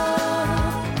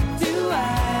stop to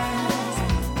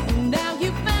ask. Now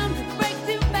you found a break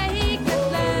to make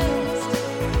it last.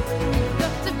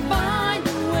 Got to find a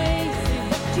way, say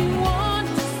what you want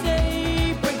to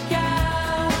say. Break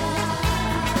out.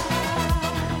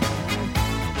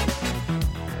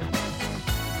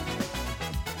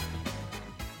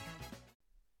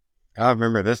 I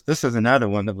remember this. This is another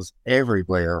one that was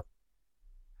everywhere.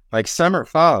 Like summer,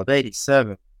 fall of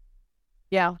 87.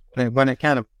 Yeah. When it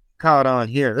kind of caught on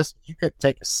here, you couldn't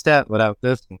take a step without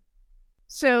this one.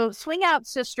 So Swing Out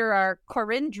Sister are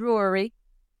Corinne Drury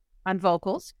on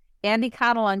vocals, Andy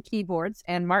Connell on keyboards,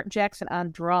 and Mark Jackson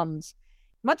on drums.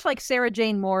 Much like Sarah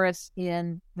Jane Morris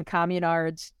in the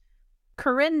Communards,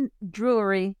 Corinne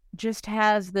Drury just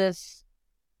has this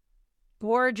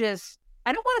gorgeous,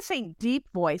 I don't want to say deep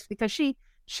voice because she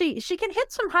can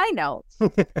hit some high notes,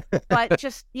 but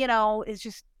just, it's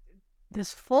just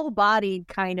this full-bodied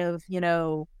kind of,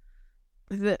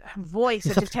 the voice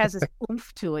that just has this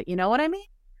oomph to it. You know what I mean?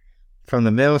 From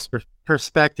the male's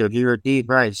perspective, you were indeed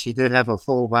right. She did have a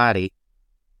full body.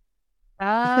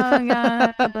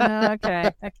 Yeah.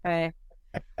 Okay.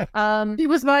 He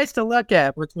was nice to look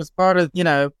at, which was part of,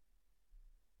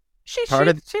 she's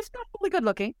definitely good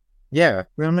looking. Yeah.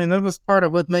 I mean, that was part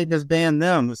of what made this band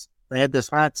them. Was they had this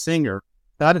hot singer.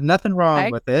 I did nothing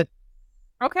wrong with it.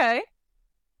 Okay.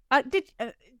 I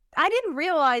didn't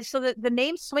realize, so that the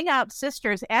name Swing Out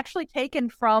Sisters actually taken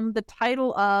from the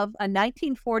title of a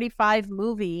 1945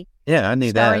 movie. Yeah, I knew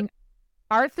starring that.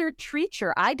 Arthur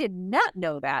Treacher. I did not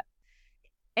know that.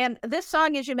 And this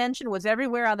song, as you mentioned, was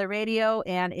everywhere on the radio,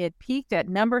 and it peaked at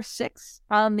number 6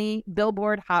 on the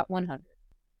Billboard Hot 100.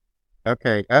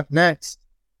 Okay, up next,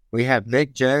 we have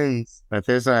Mick Jones with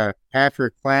his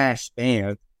After Clash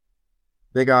band,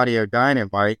 Big Audio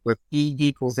Dynamite, with E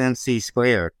equals MC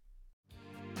squared.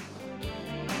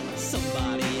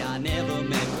 Somebody I never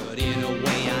met, but in a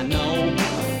way I know.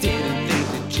 Didn't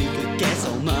think that you could get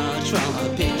so much from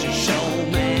a picture show.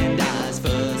 Man dies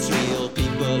first, real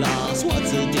people lost.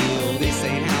 What's the deal? This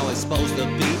ain't how it's supposed to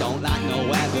be. Don't like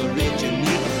no aborigine.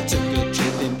 Took a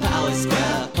trip in Power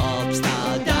Square. Pop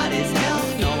star died as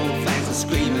hell. No fans are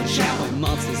screaming, shouting.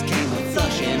 Monsters came to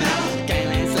flush him out.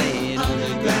 Gangland's laying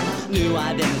underground. New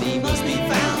identity must be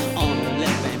found. On the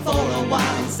left bank for a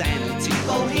while. Insanity,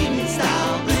 bohemian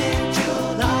style.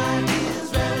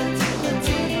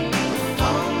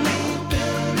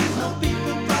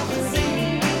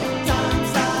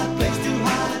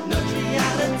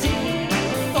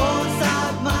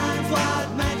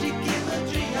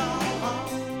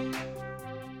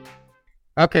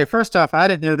 Okay, first off, I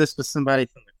didn't know this was somebody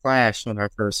from the Clash when I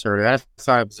first heard it.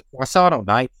 I saw it on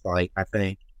Night Flight, I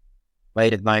think,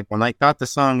 late at night. When I thought the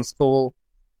song was cool,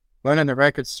 went in the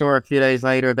record store a few days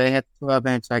later, they had the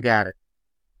 12-inch, I got it.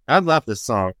 I love this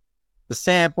song. The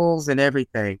samples and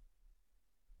everything.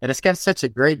 And it's got such a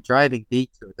great driving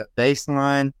beat to it. The bass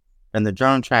line and the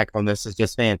drum track on this is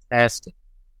just fantastic.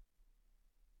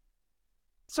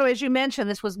 So as you mentioned,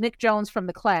 this was Mick Jones from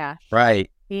The Clash.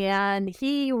 Right. And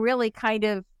he really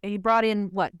he brought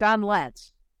in Don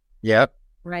Letts. Yep.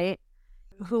 Right?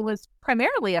 Who was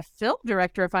primarily a film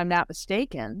director, if I'm not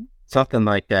mistaken. Something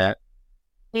like that.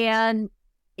 And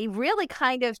he really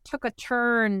kind of took a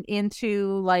turn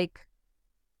into like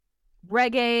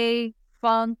reggae,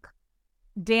 funk,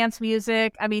 dance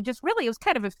music. I mean, just really, it was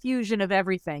kind of a fusion of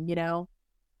everything, you know?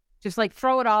 Just like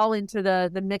throw it all into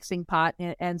the mixing pot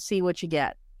and see what you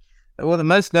get. Well, the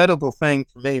most notable thing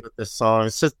for me with this song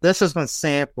is just, this is when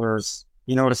samplers,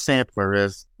 you know what a sampler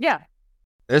is? Yeah.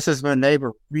 This is when they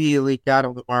were really got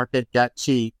on the market, got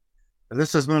cheap. And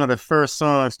this is one of the first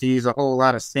songs to use a whole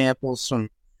lot of samples from,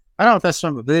 I don't know if that's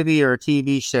from a movie or a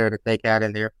TV show that they got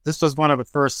in there. This was one of the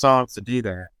first songs to do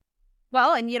that.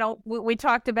 Well, and you know, we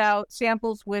talked about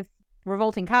samples with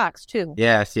Revolting Cocks too.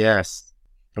 Yes, yes.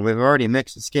 And we've already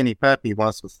mixed the Skinny Puppy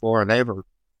once before, and they were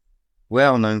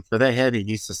well known for their heavy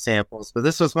use of samples. But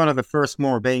this was one of the first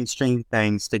more mainstream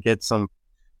things to get some,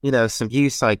 you know, some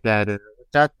use like that.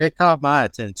 It caught my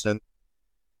attention.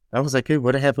 I was like,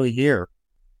 what a heavy year.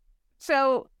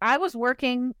 So I was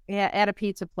working at a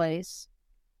pizza place,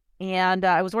 and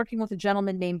I was working with a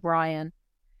gentleman named Brian.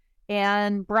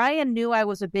 And Brian knew I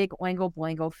was a big Oingo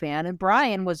Boingo fan, and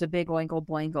Brian was a big Oingo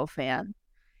Boingo fan.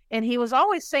 And he was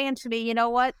always saying to me, you know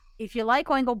what? If you like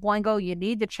Oingo Boingo, you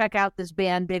need to check out this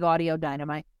band, Big Audio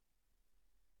Dynamite.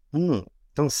 Don't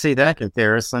see that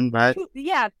comparison, but...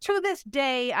 To this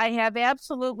day, I have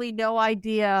absolutely no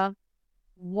idea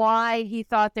why he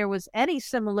thought there was any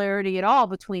similarity at all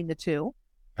between the two.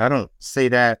 I don't see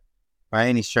that by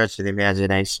any stretch of the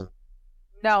imagination.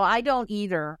 No, I don't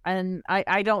either. And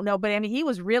I don't know, but I mean, he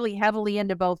was really heavily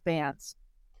into both bands.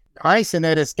 I used to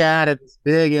know this guy that was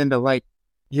big into like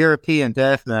European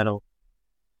death metal,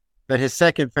 but his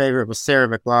second favorite was Sarah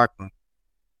McLachlan.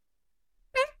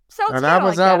 So and I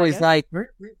was always like,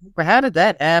 how did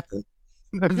that happen?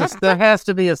 There has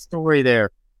to be a story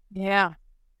there. Yeah.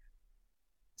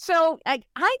 So I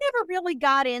never really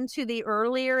got into the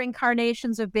earlier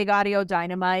incarnations of Big Audio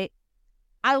Dynamite.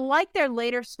 I like their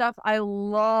later stuff. I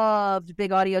loved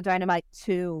Big Audio Dynamite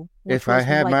 2. If I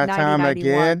had my time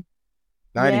again,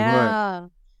 91. Yeah.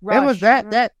 It was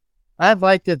that I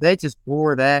liked it. They just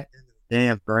bore that in the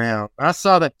damn ground. I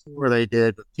saw that tour they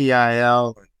did with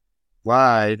PIL and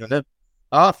Live, and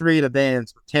all three of the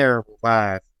bands were terrible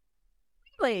live.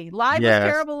 Really? Live was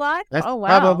terrible live? That's oh,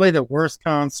 wow. Probably the worst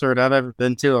concert I've ever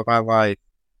been to in my life.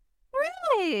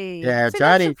 Really? Yeah, See,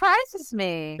 Johnny. That surprises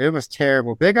me. It was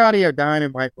terrible. Big Audio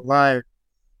Dynamite live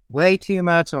way too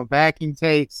much on backing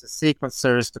tapes and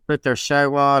sequencers to put their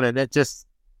show on, and it just...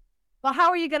 Well, how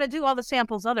are you going to do all the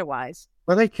samples otherwise?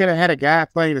 Well, they could have had a guy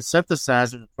playing a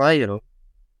synthesizer and playing them.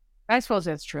 I suppose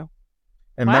that's true.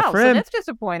 And wow, my friend, so that's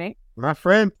disappointing. My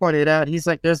friend pointed out, he's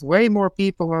like, there's way more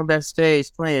people on that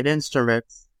stage playing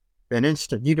instruments than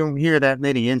you don't hear that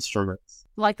many instruments.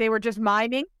 Like they were just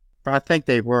miming? I think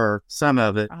they were, some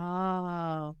of it.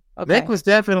 Oh, okay. Nick was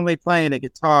definitely playing a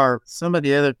guitar. Some of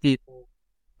the other people,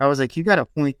 I was like, you got to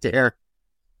point to Eric.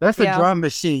 That's a drum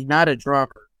machine, not a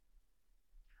drummer.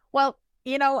 Well,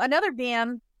 you know, another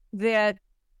band that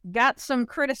got some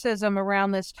criticism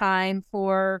around this time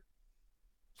for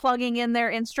plugging in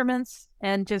their instruments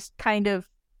and just kind of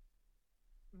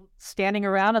standing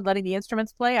around and letting the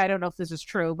instruments play. I don't know if this is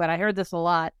true, but I heard this a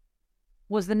lot.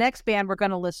 was the next band we're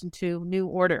going to listen to, New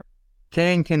Order.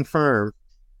 Can confirm.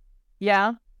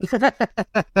 Yeah.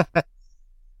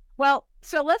 Well,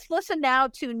 so let's listen now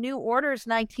to New Order's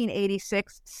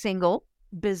 1986 single,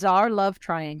 Bizarre Love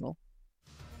Triangle.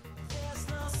 There's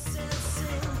no sense in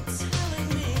telling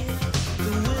me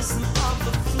the wisdom of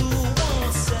the fool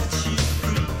won't set you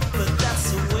free, but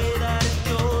that's the way that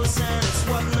it goes, and it's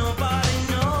what nobody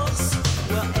knows.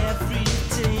 Well, every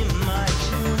day my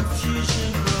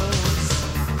confusion grows.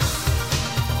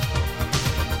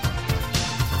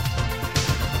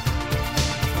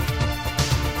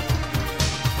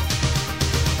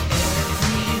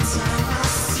 Every time I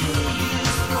see you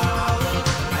falling,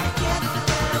 I get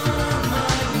down on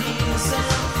my knees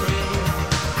and pray.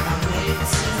 I'm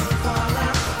waiting for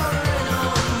that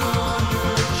final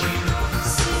moment you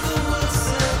see the words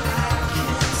that I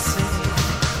can say.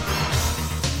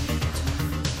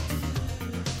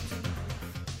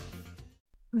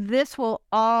 This will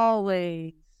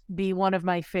always be one of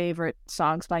my favorite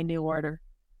songs by New Order.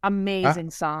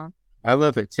 Amazing song. I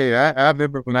love it too. I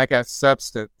remember when I got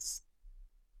Substance,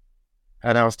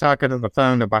 and I was talking on the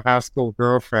phone to my high school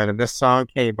girlfriend, and this song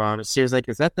came on, and she was like,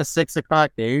 "Is that the 6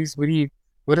 o'clock news?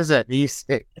 What is that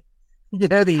music?" You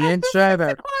know the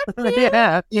intro,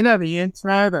 yeah, you know the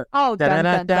intro. Oh, dun,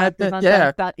 dun, dun, dun, dun,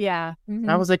 Yeah. dun, yeah. Mhm.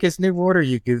 I was like, "It's New Order,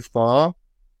 you goofball."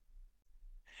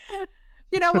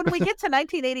 You know, when we get to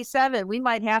 1987, we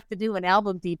might have to do an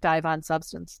album deep dive on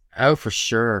Substance. Oh, for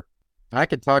sure. I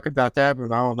could talk about that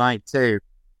one all night too.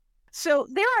 So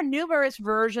there are numerous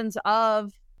versions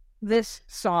of this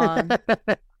song.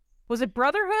 Was it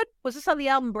Brotherhood? Was this on the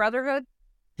album Brotherhood?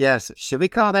 Yes. Should we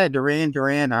call that Duran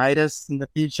Duran-itis in the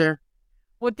future?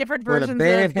 With different Where the versions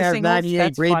band of the has singles? 98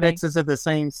 That's funny. remixes of the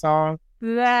same song.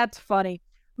 That's funny.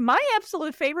 My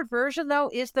absolute favorite version, though,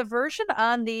 is the version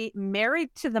on the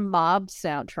Married to the Mob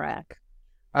soundtrack.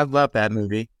 I love that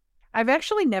movie. I've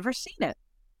actually never seen it.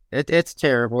 It's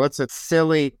terrible. It's a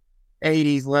silly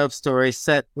 80s love story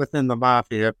set within the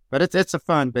mafia, but it's a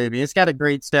fun movie. It's got a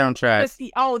great soundtrack.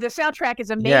 The soundtrack is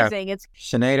amazing. It's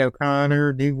Sinead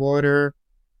O'Connor, New Order,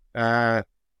 can't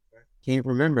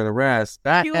remember the rest.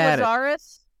 Q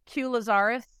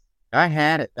Lazarus. I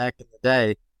had it back in the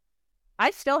day.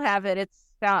 I still have it. It's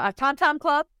a Tom Tom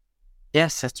Club.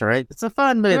 Yes, that's right. It's a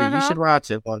fun movie. You should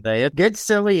watch it one day. A good,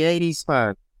 silly 80s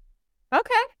fun.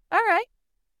 Okay. All right.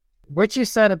 What you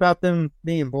said about them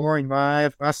being boring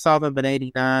live, I saw them in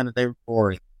 89 and they were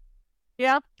boring.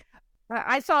 Yeah.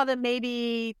 I saw them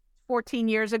maybe 14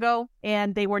 years ago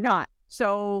and they were not.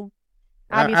 So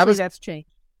obviously that's changed.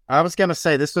 I was going to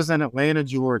say this was in Atlanta,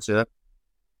 Georgia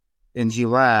in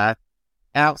July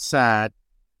outside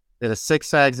at a Six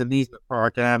Flags amusement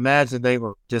park. And I imagine they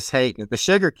were just hating it. The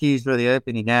Sugar Cubes were the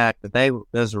opening act, but they were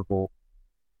miserable.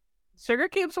 Sugar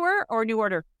Cubes were or New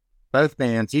Order? Both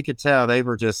bands, you could tell they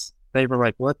were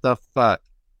like, what the fuck?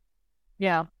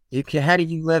 Yeah. How do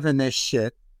you live in this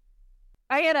shit?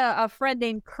 I had a friend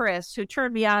named Chris who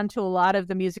turned me on to a lot of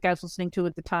the music I was listening to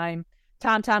at the time.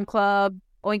 Tom Tom Club,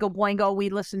 Oingo Boingo, we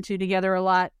listened to together a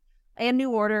lot, and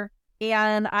New Order.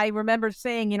 And I remember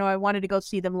saying, I wanted to go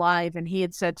see them live. And he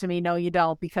had said to me, no, you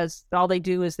don't, because all they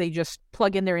do is they just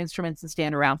plug in their instruments and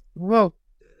stand around. Well,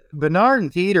 Bernard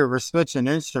and Peter were switching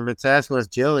instruments, as was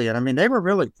Jillian. I mean, they were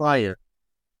really playing.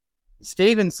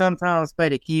 Steven sometimes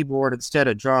played a keyboard instead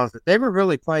of drums, but they were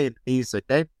really playing music.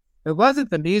 It wasn't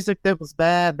the music that was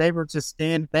bad. They were just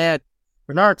standing bad.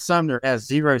 Bernard Sumner has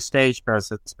zero stage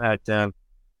presence back then.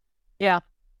 Yeah.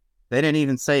 They didn't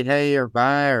even say hey or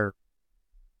bye or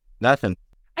nothing.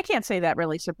 I can't say that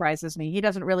really surprises me. He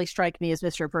doesn't really strike me as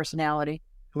Mr. Personality.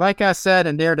 Like I said,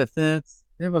 in their defense,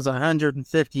 it was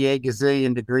 158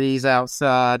 gazillion degrees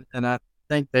outside, and I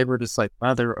think they were just like,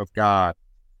 Mother of God.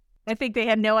 I think they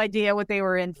had no idea what they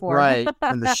were in for. Right.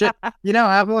 And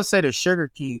I will say the Sugar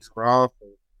Cubes were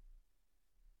awful.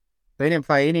 They didn't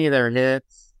play any of their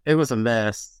hits. It was a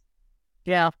mess.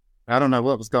 Yeah. I don't know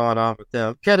what was going on with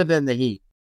them. Could have been the heat.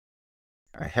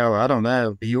 Hell, I don't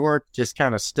know. Bjork just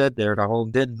kind of stood there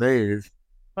didn't move.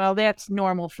 Well, that's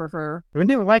normal for her.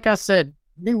 Like I said,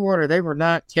 New Order, they were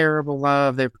not terrible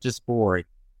live. They were just boring.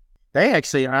 They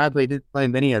actually oddly didn't play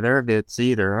many of their hits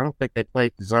either. I don't think they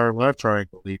played Bizarre Love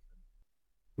Triangle even.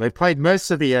 They played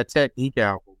most of the Technique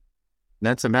album.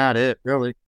 That's about it,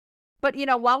 really. But,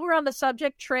 while we're on the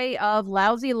subject, Trey, of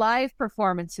lousy live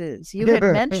performances, you had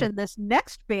mentioned this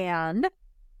next band.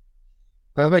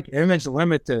 Public Image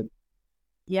Limited.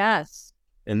 Yes.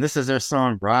 And this is their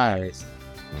song, Rise.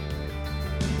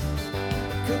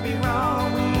 Could be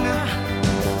wrong.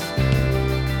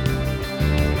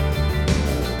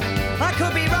 I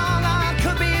could be wrong, I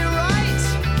could be right.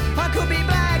 I could be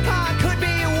black, I could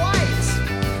be white.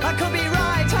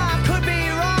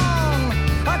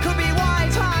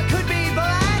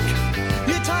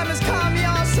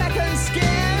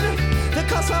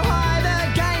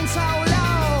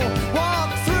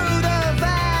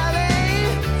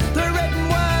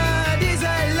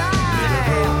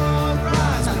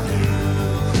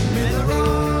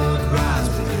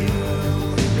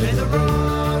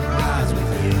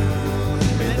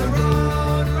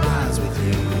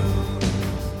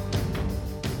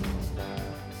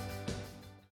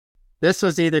 This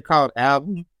was either called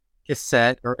album,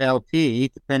 cassette, or LP,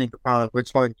 depending upon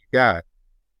which one you got.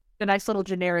 A nice little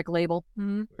generic label.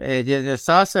 It's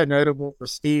also notable for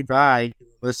Steve Vai, who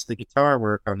lists the guitar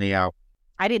work on the album.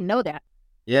 I didn't know that.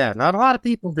 Yeah, not a lot of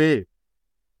people do.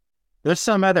 There's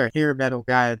some other hair metal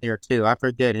guy in there too. I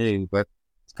forget who, but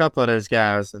there's a couple of those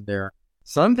guys in there.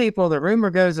 Some people, the rumor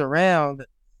goes around,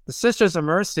 the Sisters of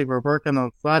Mercy were working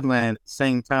on Floodland at the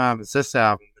same time as this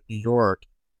album in New York.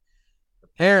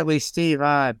 Apparently, Steve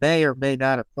Vai may or may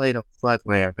not have played on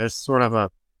Floodland. There's sort of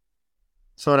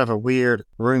a weird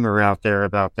rumor out there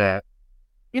about that.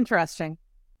 Interesting.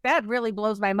 That really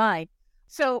blows my mind.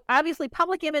 So obviously,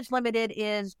 Public Image Limited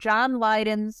is John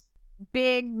Lydon's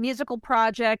big musical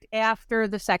project after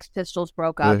the Sex Pistols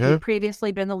broke up. Mhm. He'd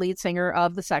previously been the lead singer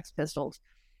of the Sex Pistols.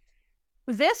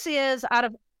 This is, out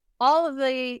of all of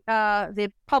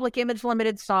the Public Image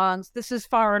Limited songs, this is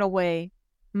far and away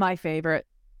my favorite.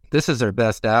 This is their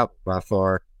best album by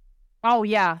far. Oh,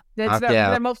 yeah. Yeah.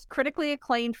 They're most critically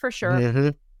acclaimed for sure. Mm-hmm.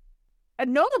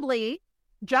 And notably,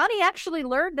 Johnny actually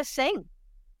learned to sing.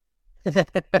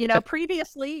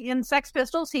 Previously in Sex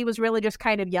Pistols, he was really just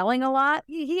kind of yelling a lot.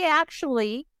 He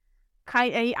actually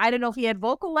I don't know if he had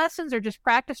vocal lessons or just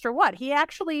practiced or what. He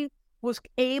actually was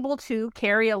able to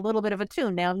carry a little bit of a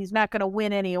tune. Now, he's not going to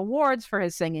win any awards for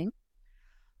his singing,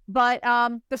 but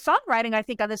the songwriting, I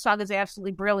think, on this song is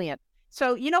absolutely brilliant.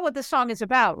 So you know what this song is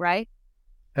about, right?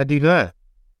 I do that.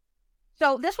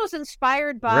 So this was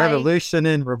inspired by Revolution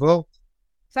and Revolt.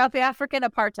 South African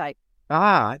apartheid.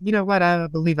 Ah, you know what? I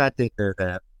believe I did know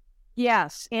that.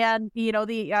 Yes, and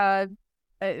the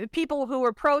people who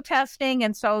were protesting,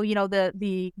 and so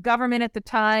the government at the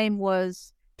time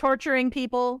was torturing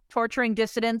people, torturing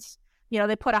dissidents.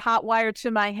 They put a hot wire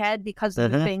to my head because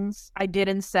of the things I did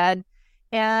and said.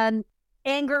 And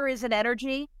anger is an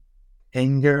energy.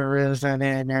 Anger is an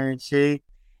energy.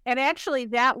 And actually,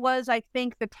 that was, I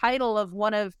think, the title of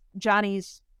one of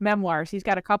Johnny's memoirs. He's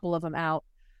got a couple of them out.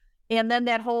 And then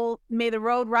that whole "May the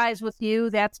road rise with you,"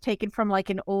 that's taken from like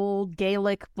an old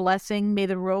Gaelic blessing. May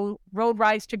the road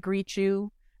rise to greet you.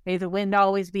 May the wind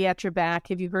always be at your back.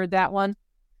 Have you heard that one?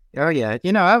 Oh, yeah.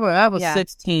 I was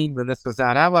 16 when this was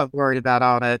out. I wasn't worried about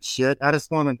all that shit. I just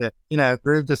wanted to,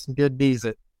 groove to some good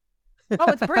music.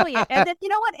 Oh, it's brilliant. And then, you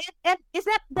know what? And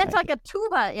that's like a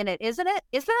tuba in it, isn't it?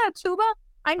 Is that a tuba?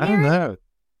 I don't know.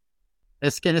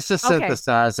 It's a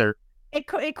synthesizer. It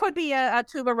could be a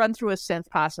tuba run through a synth,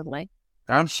 possibly.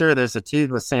 I'm sure there's a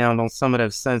tuba sound on some of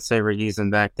those synths they were using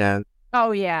back then.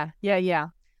 Oh, yeah.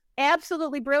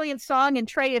 Absolutely brilliant song. And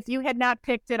Trey, if you had not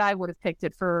picked it, I would have picked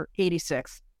it for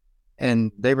 86.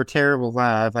 And they were terrible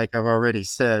live, like I've already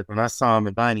said, when I saw him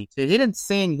in 92. He didn't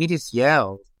sing, he just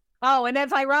yelled. Oh, and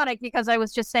that's ironic because I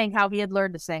was just saying how he had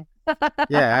learned to sing.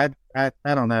 Yeah, I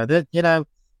don't know.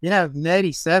 In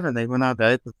 87, they went out to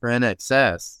open for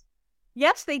NXS.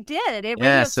 Yes, they did. At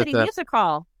Radio City Music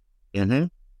Hall. Mm-hmm.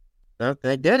 So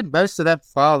they did most of that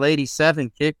fall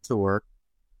 87 kick tour,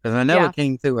 because I know it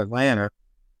came through Atlanta.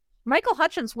 Michael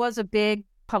Hutchence was a big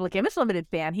Public Image Limited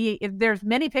fan. There's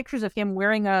many pictures of him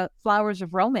wearing a Flowers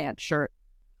of Romance shirt.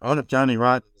 I wonder if Johnny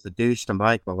Rotten was a douche to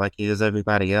Michael like he is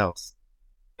everybody else.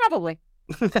 Probably.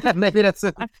 Maybe that's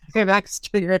it. Get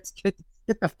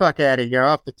the fuck out of here,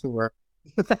 off the tour.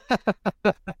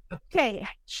 Okay.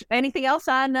 Anything else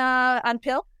on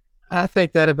Pill? I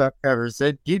think that about covers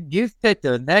it. You've picked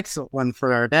an excellent one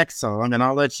for our next song, and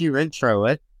I'll let you intro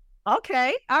it.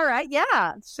 Okay. All right.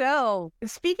 Yeah. So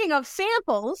speaking of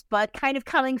samples, but kind of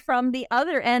coming from the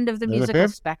other end of the musical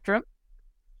spectrum,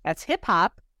 that's hip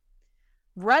hop.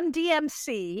 Run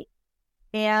DMC,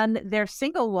 and their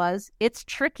single was "It's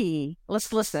Tricky."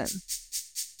 Let's listen.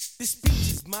 This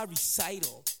speech is my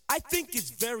recital. I think it's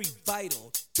very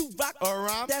vital to rock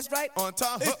around. That's right, on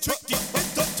time. It's tricky.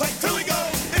 It's tight. Here we go.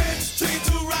 It's tricky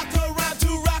to rock around.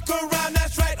 To rock around.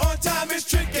 That's right, on time. It's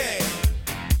tricky.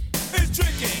 It's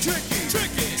tricky. Tricky.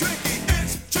 Tricky. Tricky.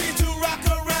 It's tricky to rock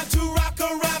around. To rock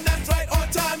around. That's right, on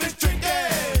time. It's tricky.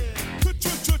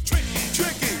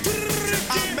 Tricky.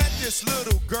 I met this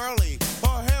little girlie.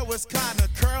 Her hair was kinda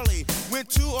curly. Went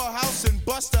to her house and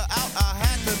bust her out. I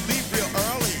had to leave real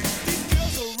early.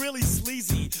 Really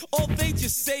sleazy. All they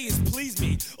just say is please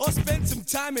me or spend some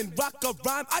time and rock a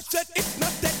rhyme. I said it's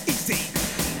not that easy.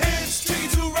 It's tricky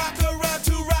to rock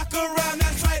around.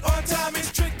 That's right, on time.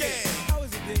 It's tricky. How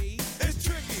is it, D? It's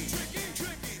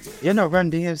tricky.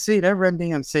 Run DMC. They're Run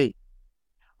DMC.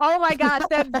 Oh my gosh,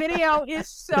 that video is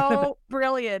so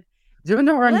brilliant. Do you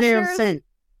know Run DMC?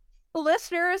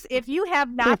 Listeners, if you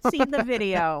have not seen the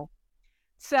video.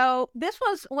 So this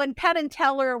was when Penn and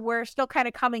Teller were still kind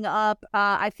of coming up.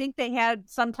 I think they had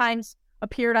sometimes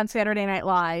appeared on Saturday Night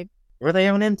Live. Were they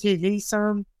on MTV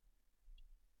some?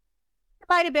 It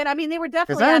might have been. I mean, they were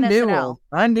Because definitely on SNL.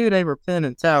 I knew they were Penn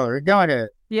and Teller. Go ahead.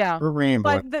 Yeah. We're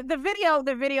rambling. But the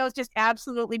video is just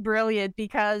absolutely brilliant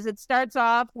because it starts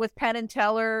off with Penn and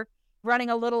Teller running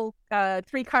a little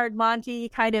 3-card Monte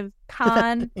kind of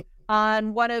con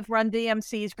on one of Run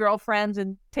DMC's girlfriends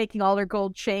and taking all her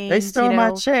gold chains. They stole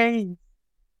my chain.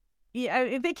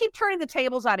 Yeah, they keep turning the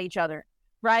tables on each other,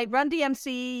 right? Run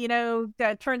DMC,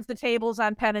 turns the tables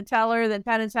on Penn and Teller. Then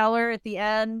Penn and Teller at the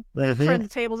end turn the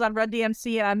tables on Run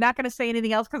DMC. And I'm not going to say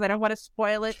anything else because I don't want to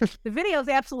spoil it. The video is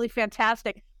absolutely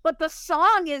fantastic, but the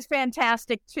song is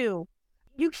fantastic too.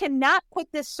 You cannot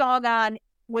put this song on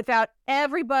without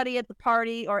everybody at the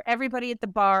party or everybody at the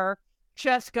bar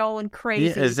just going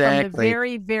crazy from the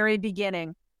very, very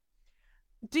beginning.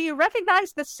 Do you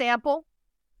recognize the sample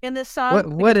in this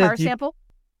song? What guitar sample?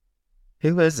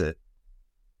 Who is it?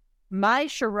 My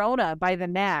Sharona by The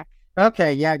Knack.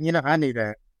 Okay, yeah, I knew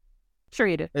that. Sure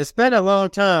you did. It's been a long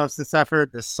time since I've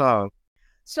heard this song.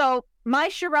 So, My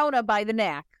Sharona by The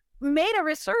Knack made a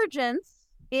resurgence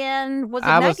in, was it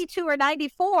 92 or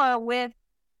 94 with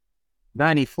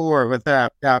 94 with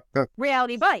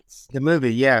Reality Bites. The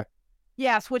movie, yeah.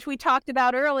 Yes, which we talked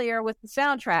about earlier with the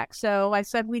soundtrack. So I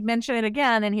said we'd mention it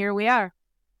again, and here we are.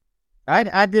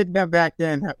 I did know back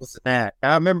then that was that.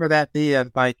 I remember that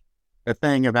being like the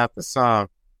thing about the song.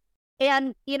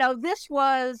 And,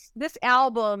 this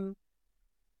album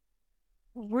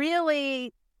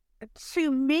really,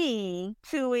 to me,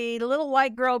 to a little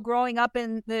white girl growing up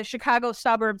in the Chicago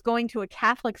suburbs, going to a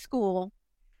Catholic school,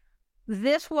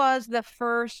 this was the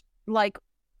first,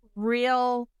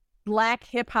 real Black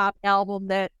hip-hop album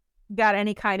that got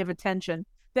any kind of attention.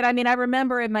 I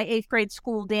remember in my 8th grade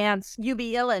school dance, UB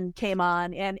Illin came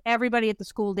on, and everybody at the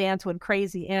school dance went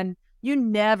crazy, and you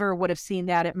never would have seen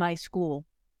that at my school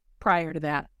prior to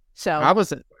that. So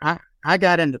I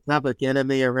got into Public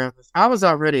Enemy around this. I was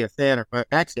already a fan of, but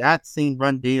actually I'd seen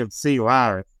Run DMC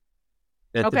live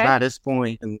by this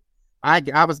point, and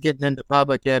I was getting into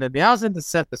Public Enemy. I was into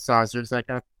synthesizers, like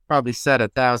I probably said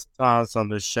 1,000 times on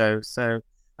this show, so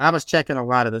I was checking a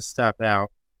lot of this stuff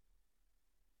out.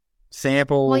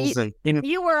 Samples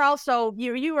you were also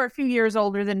you were a few years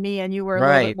older than me, and you were a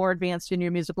little bit more advanced in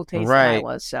your musical taste than I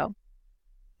was. So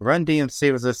Run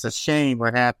DMC was just a shame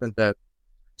what happened to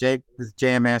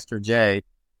Jam Master Jay.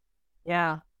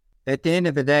 Yeah. At the end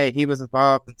of the day, he was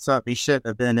involved in something he shouldn't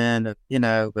have been in,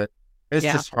 but it's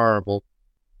just horrible.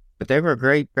 But they were a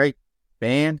great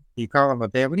band. You call them a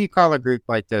band? What do you call a group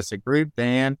like this? A group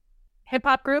band? Hip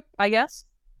hop group, I guess.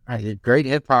 A great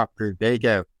hip hop group. There you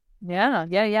go.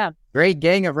 Yeah. Great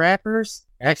gang of rappers.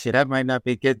 Actually, that might not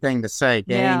be a good thing to say.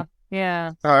 Gang.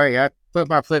 Yeah. Sorry, I put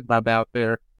my flip flop out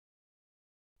there.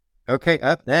 Okay,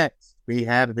 up next, we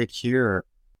have The Cure.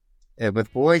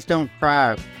 With Boys Don't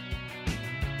Cry.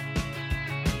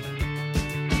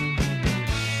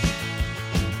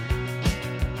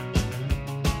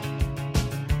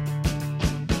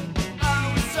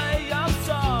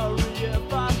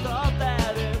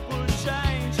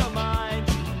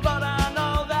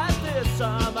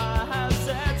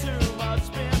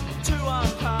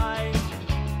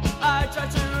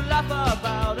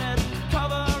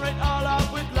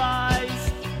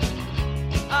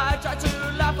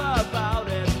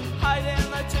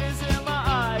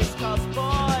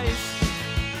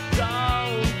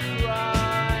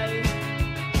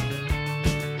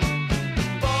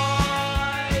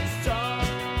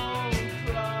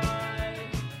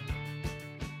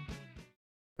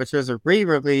 Which was a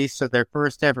re-release of their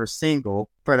first ever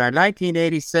single for their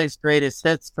 1986 Greatest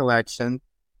Hits collection,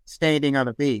 Standing on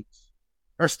a Beach.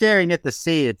 Or Staring at the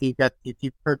Sea if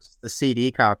you purchased the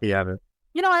CD copy of it.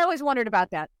 I always wondered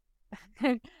about that.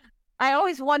 I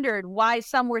always wondered why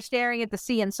some were staring at the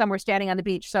sea and some were standing on the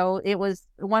beach. So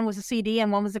one was a CD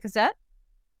and one was a cassette?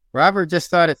 Robert just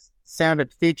thought it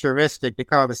sounded futuristic to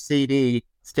call the CD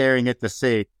Staring at the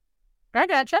Sea. I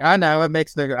gotcha. I know, it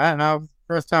makes I don't know,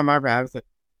 first time I was like,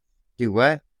 do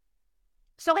what?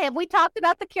 So have we talked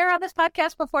about The Cure on this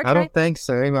podcast before, Trey? I don't think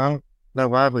so. I don't know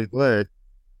why we would.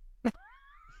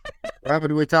 Why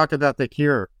would we talk about The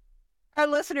Cure? Our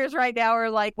listeners right now are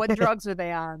like, what drugs are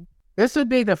they on? This would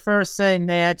be the first thing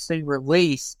they actually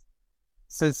released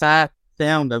since I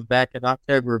found them back in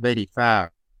October of 85.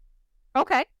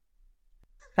 Okay.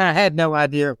 I had no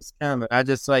idea it was coming. I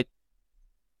just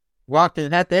walked in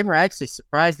that. They were actually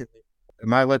surprising me in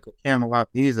my local Camelot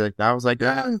Music. I was like,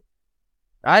 I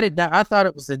thought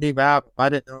it was a new album. I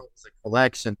didn't know it was a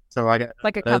collection. So I got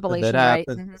like a compilation, right?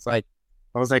 Mm-hmm. It's I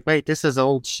was like, wait, this is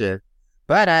old shit.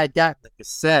 But I had got the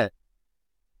cassette,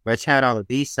 which had all the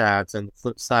B-sides and the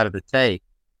flip side of the tape.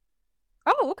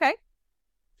 Oh, okay.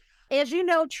 As you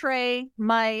know, Trey,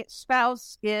 my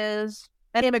spouse is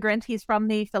an immigrant. He's from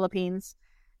the Philippines.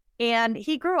 And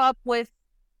he grew up with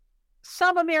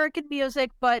some American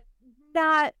music, but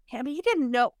not, I mean, he didn't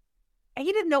know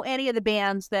any of the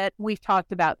bands that we've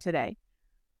talked about today.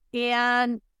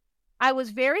 And I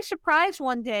was very surprised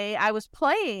one day. I was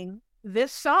playing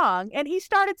this song and he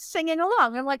started singing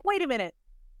along. I'm like, wait a minute.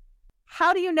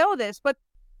 How do you know this? But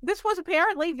this was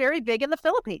apparently very big in the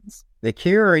Philippines. The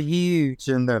Cure are huge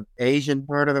in the Asian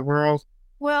part of the world.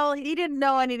 Well, he didn't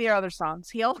know any of the other songs.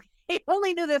 He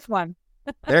only knew this one.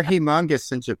 They're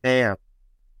humongous in Japan.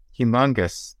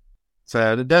 Humongous.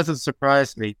 So it doesn't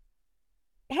surprise me.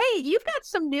 Hey, you've got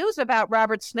some news about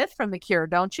Robert Smith from The Cure,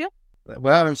 don't you?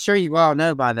 Well, I'm sure you all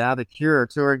know by now, The Cure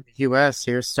touring the U.S.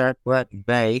 here start in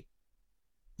May,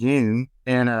 June,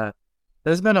 and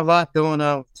there's been a lot going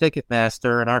on with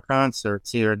Ticketmaster and our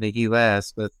concerts here in the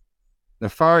U.S. with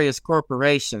nefarious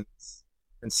corporations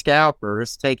and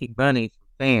scalpers taking money from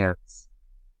fans.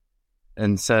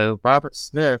 And so Robert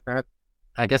Smith,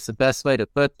 I guess the best way to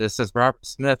put this is Robert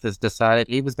Smith has decided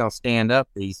he was going to stand up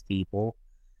to these people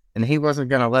and he wasn't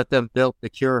going to let them bilk the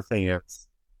Cure fans.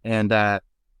 And I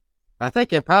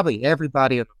think probably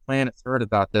everybody on the planet's heard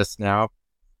about this now.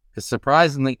 Because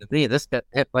surprisingly to me, this got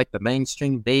hit like the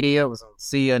mainstream media. It was on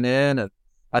CNN, and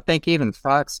I think even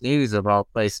Fox News of all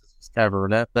places was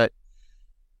covering it. But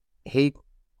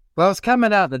it's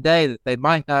coming out today that they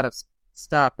might not have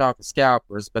stopped all the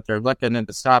scalpers, but they're looking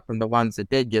into stopping the ones that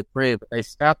did get through. But they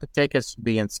stopped the tickets from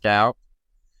being scalped.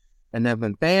 And then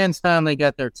when fans finally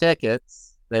got their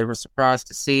tickets, they were surprised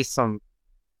to see some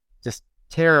just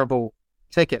terrible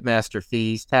Ticketmaster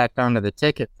fees tacked onto the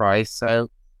ticket price. So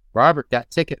Robert got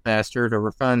Ticketmaster to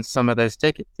refund some of those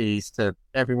ticket fees to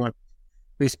everyone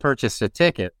who's purchased a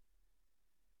ticket.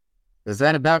 Does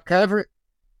that about cover it?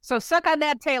 So suck on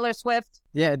that, Taylor Swift.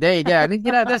 Yeah, there you go. I mean,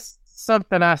 that's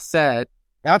something I've said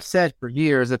for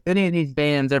years. If any of these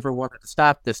bands ever wanted to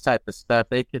stop this type of stuff,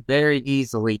 they could very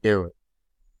easily do it.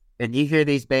 And you hear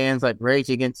these bands like Rage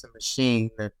Against the Machine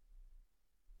that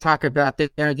talk about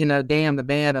this, damn the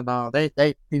band and all. They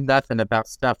do nothing about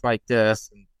stuff like this.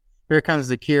 And here comes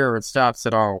The Cure and stops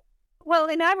it all. Well,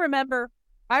 and I remember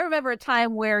a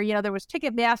time where, there was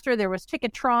Ticketmaster, there was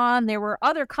Ticketron, there were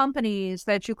other companies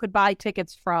that you could buy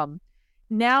tickets from.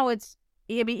 Now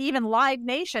even Live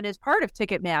Nation is part of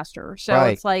Ticketmaster. So right.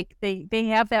 It's like they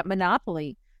have that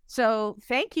monopoly. So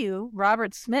thank you,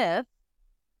 Robert Smith,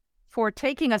 for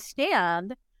taking a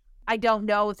stand. I don't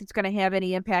know if it's going to have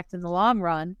any impact in the long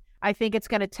run. I think it's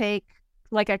going to take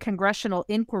like a congressional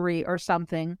inquiry or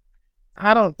something.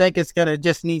 I don't think it's going to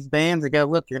just need bands to go,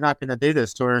 look, you're not going to do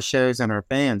this to our shows and our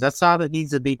fans. That's all that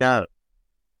needs to be done.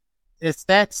 It's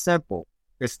that simple.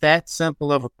 It's that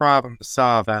simple of a problem to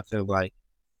solve, I feel like.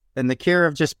 And The Cure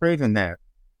have just proven that.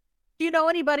 Do you know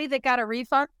anybody that got a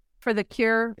refund for The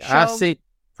Cure show? I've seen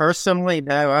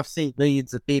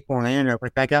millions of people on the internet.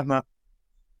 Like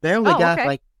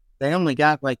they only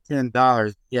got like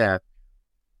 $10. Yeah.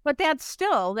 But that's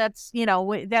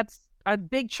a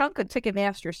big chunk of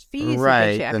Ticketmaster's fees that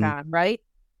they check on, right?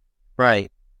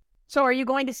 Right. So are you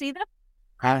going to see them?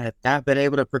 I have not been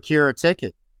able to procure a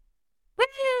ticket. Yay!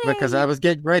 Because I was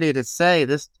getting ready to say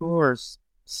this tour's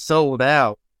sold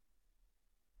out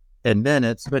in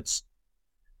minutes, which,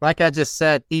 like I just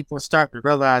said, people are starting to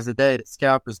realize today that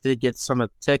scalpers did get some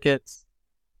of the tickets.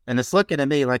 And it's looking to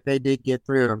me like they did get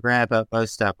through and grab up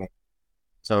most of them.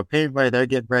 So apparently they're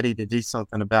getting ready to do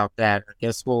something about that. I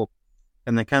guess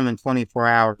in the coming 24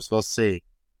 hours, we'll see.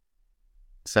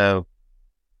 So,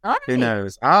 Who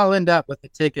knows? I'll end up with a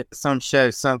ticket to some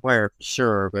show somewhere for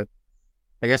sure, but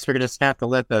I guess we're just have to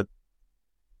let the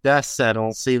dust settle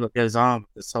and see what goes on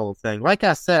with this whole thing. Like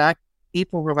I said,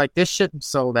 people were like, this shouldn't have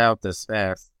sold out this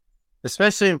fast,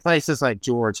 especially in places like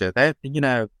Georgia. That,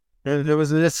 it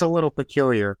was just a little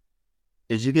peculiar.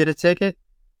 Did you get a ticket?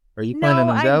 Are you planning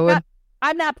on going?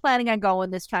 I'm not planning on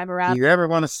going this time around. Do you ever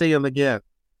want to see them again?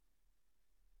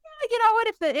 You know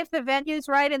what? If the venue's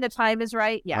right and the time is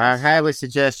right, yes. I highly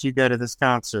suggest you go to this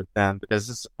concert then, because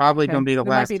it's probably going to be the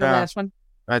last time. Might be the last one.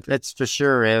 It's for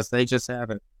sure is. They just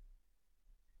haven't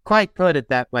quite put it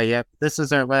that way yet. This is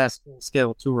their last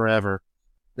full-scale tour ever.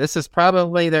 This is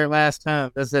probably their last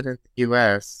time visiting the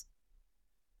U.S.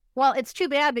 Well, it's too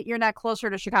bad that you're not closer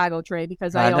to Chicago, Trey,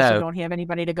 because I also don't have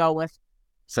anybody to go with.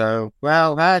 So,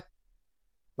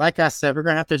 like I said, we're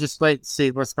going to have to just wait and see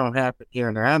what's going to happen here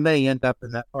and there. I may end up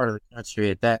in that part of the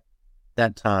country at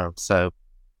that time. So,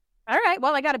 all right.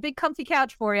 Well, I got a big comfy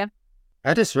couch for you.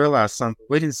 I just realized something.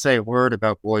 We didn't say a word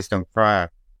about Boys Don't Cry.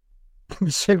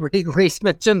 Should we at least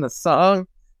mention the song?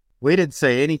 We didn't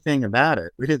say anything about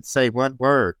it. We didn't say one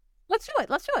word. Let's do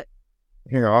it.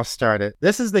 Here, I'll start it.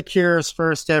 This is The Cure's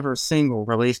first ever single,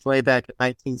 released way back in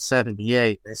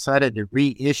 1978. They decided to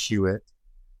reissue it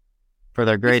for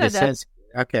their greatest hits.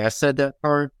 Okay, I said that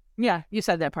part? Yeah, you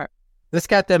said that part. This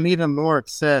got them even more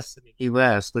success in the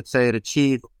U.S., which they had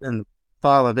achieved in the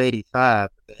fall of 85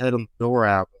 with the Head on the Door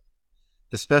album,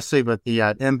 especially with the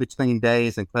In Between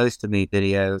Days and Close to Me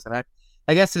videos. And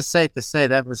I guess it's safe to say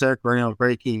that was their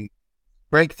groundbreaking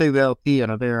breakthrough LP in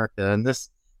America. And this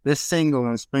single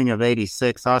in spring of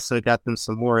 86 also got them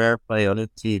some more airplay on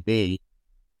MTV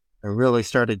and really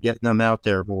started getting them out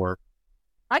there more.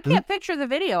 I can't picture the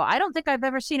video. I don't think I've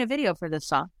ever seen a video for this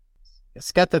song.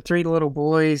 It's got the three little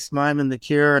boys miming The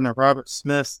Cure and the Robert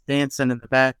Smith dancing in the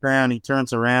background. He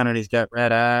turns around and he's got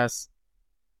red eyes.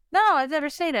 No, I've never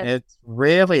seen it. It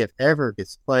rarely, if ever,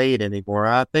 gets played anymore.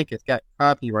 I think it's got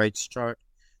copyright struck.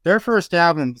 Their first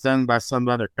album is owned by some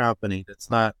other company that's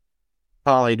not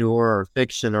Polydor or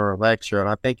Fiction or Elektra, and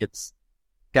I think it's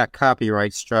got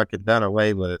copyright struck and done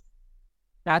away with.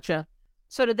 Gotcha.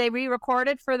 So did they re-record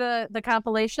it for the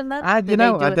compilation then? I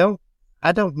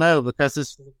don't know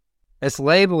because it's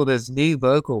labeled as new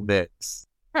vocal mix.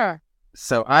 Sure.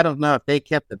 So I don't know if they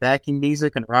kept the backing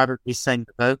music and Robert sang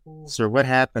the vocals or what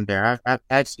happened there. I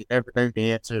actually never know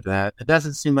the answer to that. It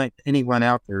doesn't seem like anyone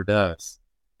out there does.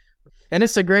 And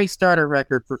it's a great starter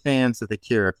record for fans of The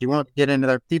Cure. If you want to get into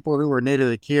the people who are new to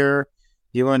The Cure,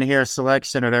 you want to hear a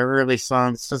selection of their early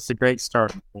songs, it's just a great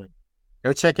starting point.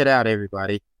 Go check it out,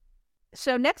 everybody.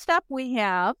 So next up we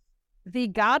have the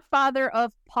godfather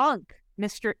of punk,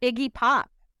 Mr. Iggy Pop.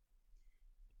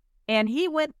 And he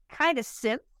went kind of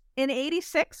synth in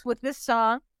 86 with this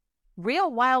song, Real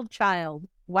Wild Child,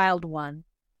 Wild One.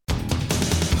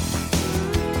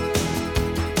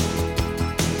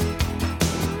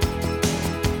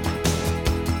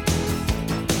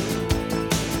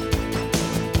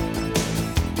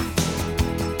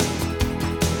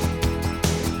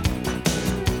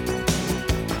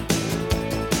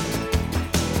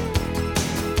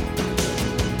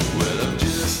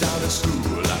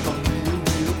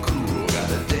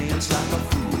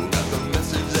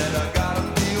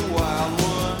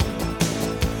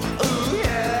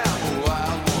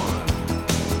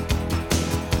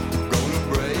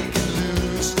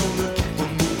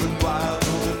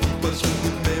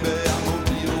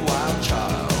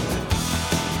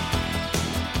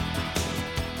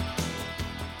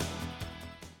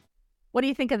 What do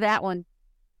you think of that one?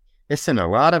 It's in a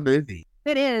lot of movies.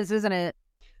 It is, isn't it?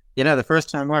 You know, the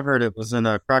first time I heard it was in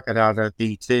Crocodile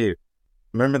Dundee 2.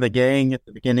 Remember the gang at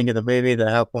the beginning of the movie that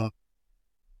helped them?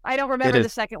 I don't remember the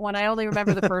second one. I only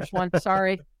remember the first one.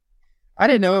 Sorry. I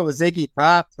didn't know it was Iggy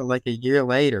Pop till like a year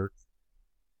later.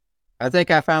 I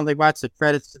think I finally watched the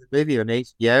credits to the movie on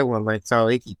HBO when I saw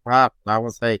Iggy Pop. And I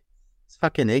was like, it's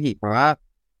fucking Iggy Pop.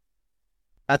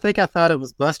 I think I thought it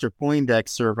was Buster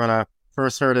Poindexter when I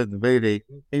first heard of the movie.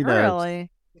 Who knows? Really?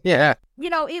 Yeah. You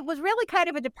know, it was really kind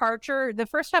of a departure. The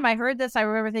first time I heard this, I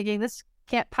remember thinking, this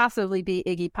can't possibly be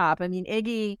Iggy Pop. I mean,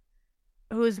 Iggy,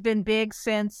 who's been big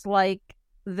since like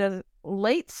the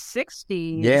late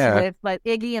 60s with like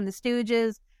Iggy and the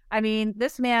Stooges. I mean,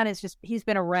 this man is just, he's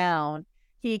been around.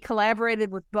 He collaborated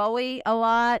with Bowie a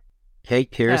lot. Kate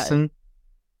Pearson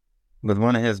with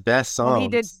one of his best songs. Well, he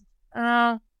did,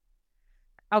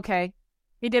 okay.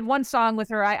 He did one song with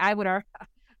her.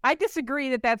 I disagree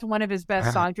that that's one of his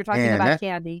best songs. You're talking about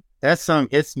Candy. That song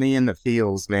hits me in the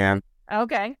feels, man.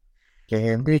 Okay.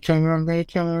 Candy,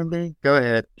 Candy. Go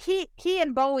ahead. He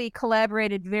and Bowie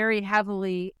collaborated very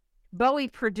heavily. Bowie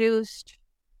produced,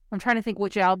 I'm trying to think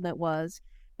which album it was,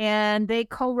 and they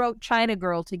co-wrote China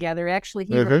Girl together. Actually,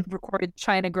 he recorded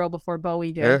China Girl before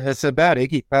Bowie did. Yeah, it's about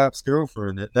Iggy Pop's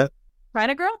girlfriend, isn't it?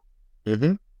 China Girl?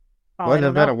 Mm-hmm. Oh, wasn't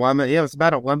about a woman. Yeah, it was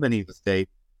about a woman he was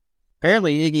dating.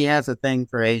 Apparently, Iggy has a thing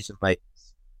for Asian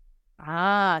ladies.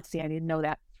 Ah, see, I didn't know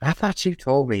that. I thought you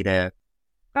told me that.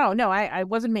 Oh, no, I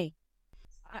wasn't me.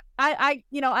 I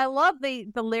love the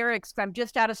lyrics. I'm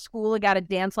just out of school. I got to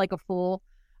dance like a fool.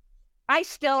 That's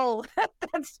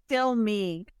still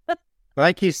me.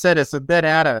 Like you said, it's a bit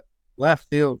out of left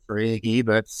field for Iggy,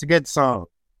 but it's a good song.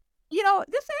 You know,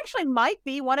 this actually might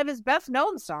be one of his best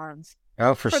known songs.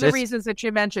 Oh, for the reasons that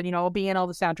you mentioned, you know, being in all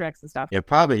the soundtracks and stuff. It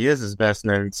probably is his best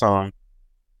known song.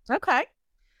 Okay.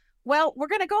 Well, we're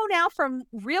going to go now from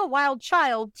Real Wild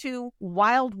Child to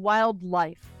Wild Wild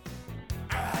Life.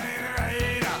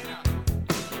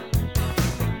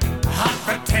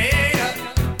 Hot potato.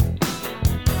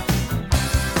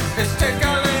 It's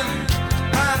tickling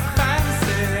my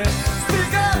fancy.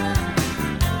 Speak up,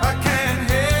 I can't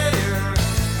hear you.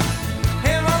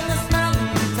 Here on this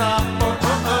mountain top,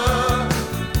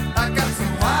 I got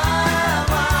some wild,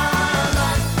 wild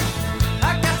life. I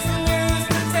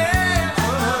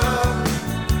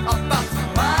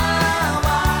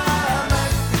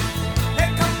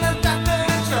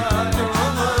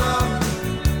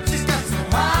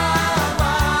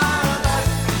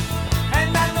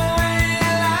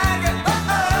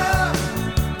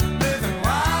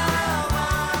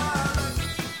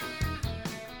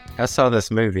I saw this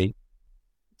movie.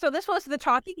 So this was The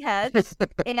Talking Heads,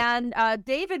 and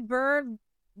David Byrne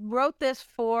wrote this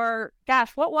for,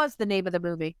 gosh, what was the name of the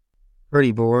movie?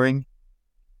 Pretty boring.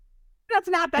 That's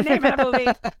not the name of the movie.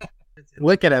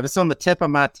 Look at it. It's on the tip of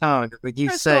my tongue. Would you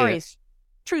True say Stories.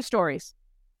 True Stories.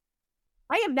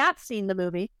 I have not seen the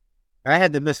movie. I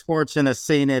had the misfortune of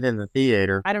seeing it in the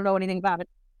theater. I don't know anything about it.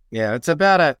 Yeah, it's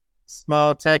about a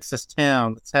small Texas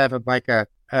town that's having like a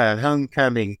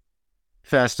homecoming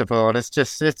festival, and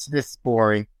it's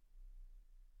boring.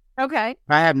 Okay.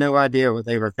 I have no idea what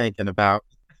they were thinking about.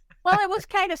 Well, it was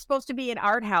kind of supposed to be an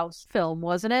art house film,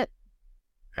 wasn't it?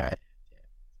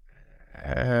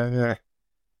 I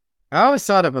always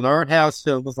thought of an art house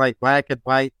film was like black and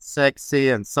white, sexy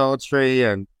and sultry,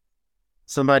 and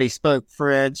somebody spoke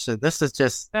French. And this is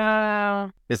just,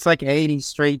 it's like 80s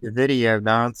straight to video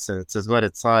nonsense is what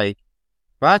it's like.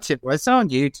 Watch it. It's on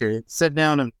YouTube. Sit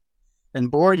down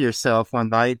and bore yourself one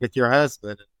night with your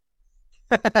husband.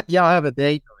 Y'all have a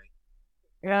date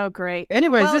night. Oh, great.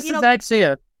 Anyways, Well, this you is know- actually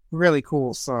a really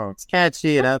cool song. It's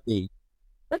catchy and upbeat.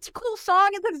 That's a cool song,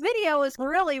 and the video is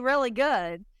really, really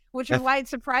good, which is why it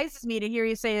surprises me to hear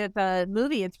you say that the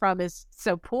movie it's from is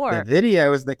so The poor.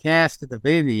 video is the cast of the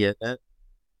movie, isn't it?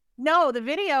 No, the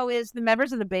video is the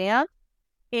members of the band,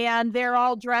 and they're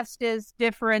all dressed as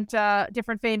different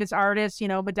famous artists,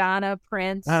 Madonna,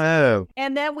 Prince. Oh,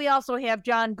 And then we also have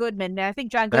John Goodman. And I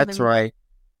think John Goodman. that's right.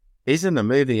 He's in the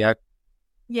movie.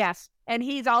 Yes. And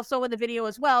he's also in the video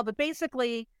as well. But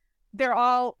basically, they're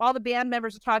all the band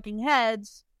members of Talking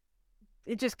Heads.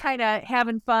 It's just kind of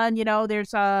having fun.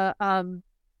 There's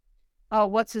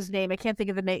what's his name? I can't think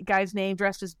of the guy's name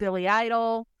dressed as Billy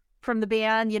Idol from the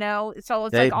band, So it's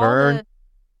Dave like all Byrne?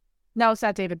 No, it's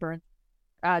not David Byrne.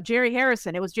 Jerry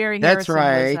Harrison. It was Jerry That's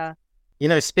Harrison.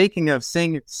 right. Speaking of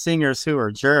singers who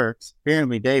are jerks,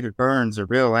 apparently David Byrne's a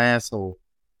real asshole.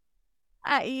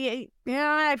 Yeah,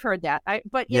 I've heard that.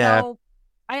 But Yeah.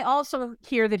 I also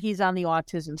hear that he's on the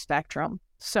autism spectrum.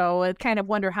 So I kind of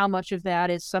wonder how much of that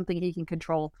is something he can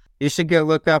control. You should go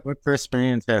look up what Chris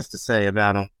Brands has to say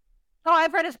about him. Oh,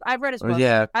 I've read his book.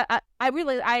 Yeah.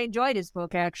 I enjoyed his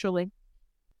book, actually.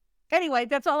 Anyway,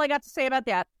 that's all I got to say about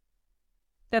that.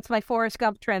 That's my Forrest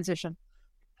Gump transition.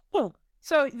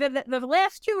 So the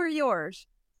last two are yours.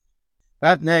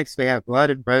 Up next, we have Blood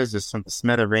and Roses from the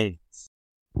Smithereens.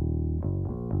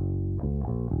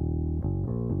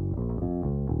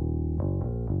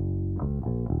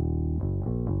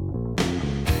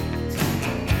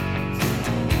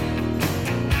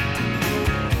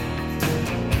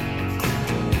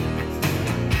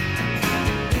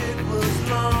 It was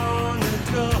long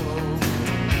ago.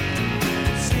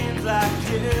 Seems like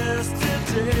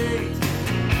yesterday.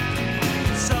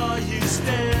 Saw you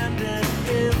standing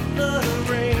in the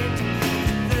rain.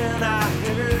 Then I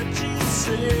heard you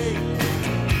say,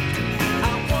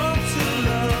 I want to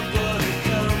love, but it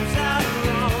comes out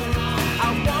wrong. I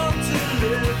want to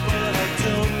live, but I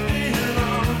don't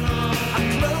belong. I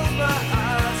close my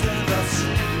eyes and I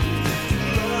see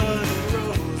blood and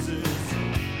roses.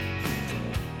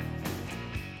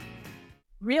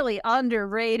 Really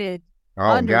underrated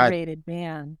Oh, God.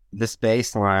 band. This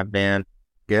bass line, man.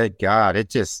 Good God. It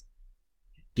just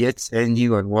gets in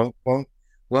you and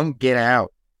won't get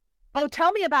out. Oh,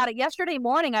 tell me about it. Yesterday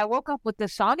morning, I woke up with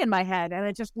this song in my head, and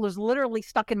it just was literally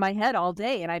stuck in my head all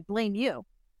day, and I blame you.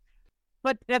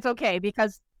 But that's okay,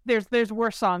 because there's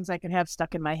worse songs I could have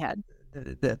stuck in my head.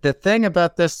 The thing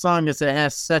about this song is it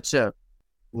has such a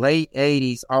late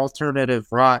 80s alternative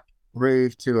rock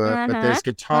groove to it, but those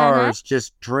guitars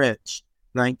just drenched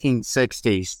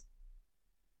 1960s.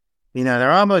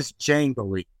 They're almost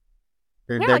jangly.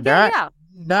 They're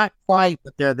not quite,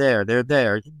 but they're there. They're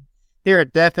there. Hear a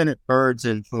definite Byrds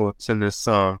influence in this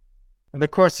song. And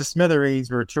of course, the Smithereens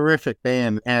were a terrific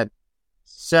band and had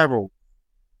several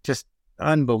just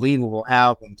unbelievable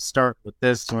albums, starting with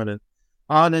this one and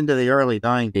on into the early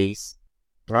 90s.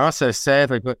 But also,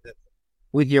 sadly,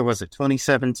 what year was it?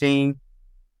 2017?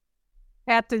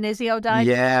 Pat Denizio died?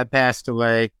 Yeah, passed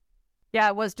away. Yeah,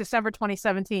 it was December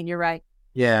 2017. You're right.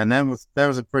 Yeah, and that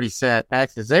was a pretty sad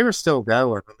fact because they were still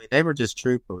going. I mean, they were just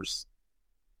troopers.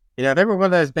 They were one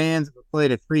of those bands that would play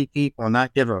to three people and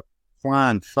not give a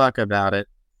flying fuck about it,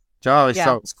 which I always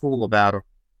thought was cool about them.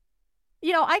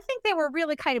 I think they were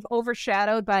really kind of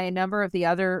overshadowed by a number of the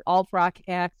other alt-rock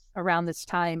acts around this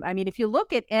time. I mean, if you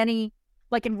look at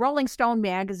like in Rolling Stone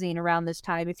magazine around this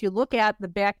time, if you look at the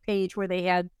back page where they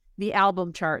had the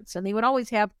album charts, and they would always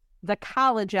have the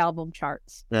college album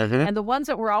charts. Mm-hmm. And the ones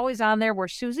that were always on there were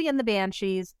Susie and the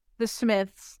Banshees, the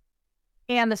Smiths,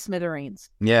 and the Smithereens.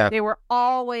 Yeah. They were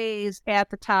always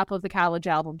at the top of the college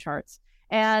album charts.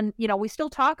 And, we still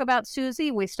talk about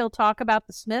Susie. We still talk about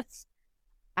the Smiths.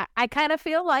 I kind of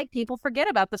feel like people forget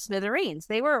about the Smithereens.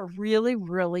 They were a really,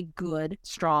 really good,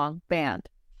 strong band.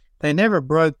 They never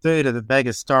broke through to the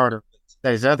mega stardom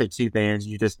those other two bands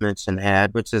you just mentioned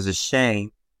had, which is a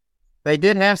shame. They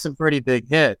did have some pretty big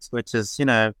hits, which is,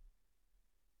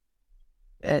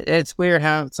 it's weird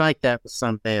how it's like that with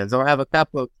some bands. They'll have a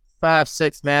couple of 5,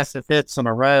 6 massive hits in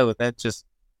a row, and then just,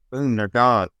 boom, they're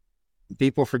gone.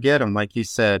 People forget them, like you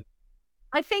said.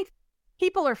 I think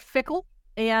people are fickle,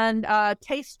 and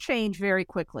tastes change very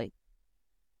quickly.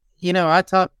 I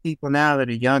talk to people now that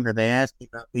are younger. They ask me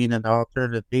about being into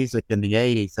alternative music in the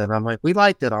 80s, and I'm like, we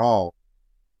liked it all.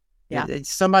 Yeah.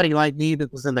 Somebody like me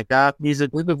that was into goth music,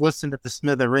 we would listen to the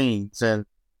Smithereens and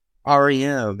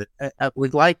REM. We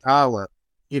liked all of it,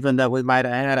 even though we might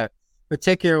have had a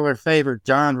particular favorite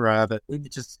genre of it.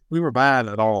 We were buying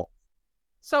it all.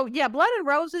 So, yeah, Blood and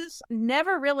Roses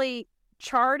never really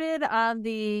charted on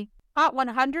the Hot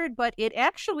 100, but it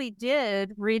actually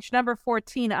did reach number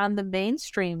 14 on the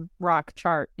mainstream rock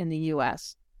chart in the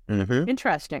U.S. Mm-hmm.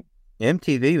 Interesting.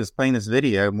 MTV was playing this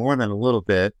video more than a little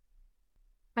bit.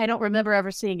 I don't remember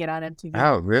ever seeing it on MTV.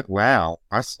 Oh, wow.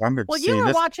 I remember well, seeing you were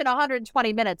this. watching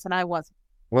 120 minutes, and I wasn't.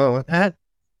 Well, I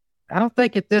don't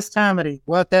think at that time of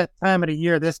the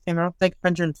year this came, I don't think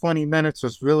 120 minutes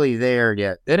was really there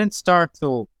yet. It didn't start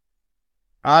till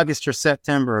August or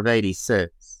September of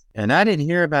 86. And I didn't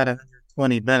hear about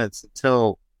 120 minutes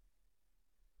until,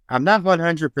 I'm not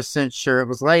 100% sure. It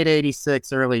was late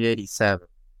 86, early 87.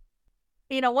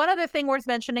 One other thing worth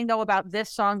mentioning, though, about this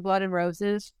song, Blood and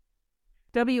Roses,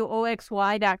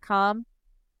 WOXY.com,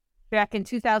 back in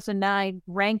 2009,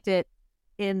 ranked it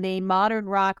in the Modern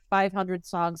Rock 500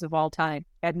 songs of all time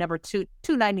at number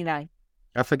 299.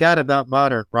 I forgot about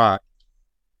modern rock.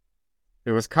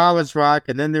 There was college rock,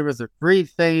 and then there was a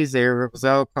brief phase there where it was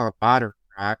all called modern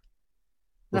rock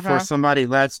before somebody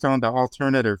latched on to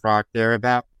alternative rock there.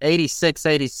 About 86,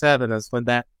 87 is when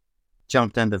that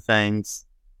jumped into things.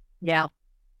 Yeah.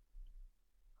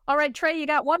 All right, Trey, you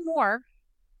got one more.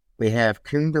 We have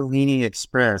Kundalini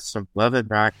Express from Love and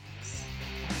Rockets.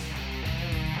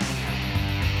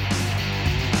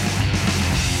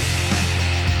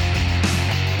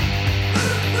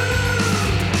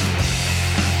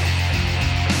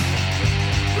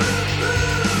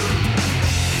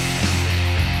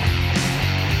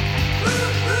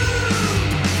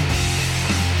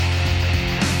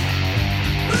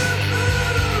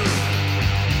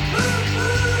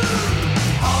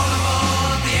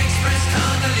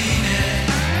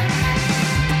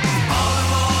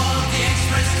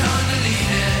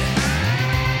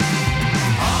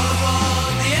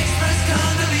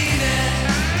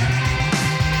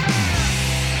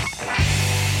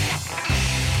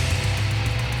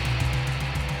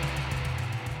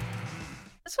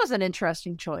 This was an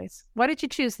interesting choice. Why did you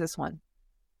choose this one?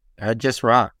 Just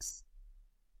rocks.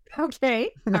 Okay.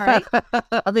 All right.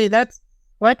 I mean, that's,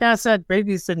 like I said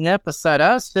previously in the episode,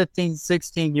 I was 15,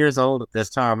 16 years old at this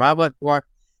time. I was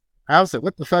like,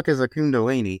 what the fuck is a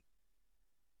Kundalini?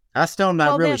 I'm still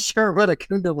not really sure what a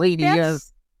Kundalini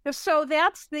is. So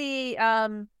that's the...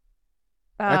 I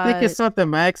think it's something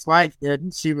my ex-wife did,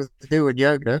 and she was doing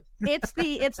yoga. It's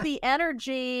the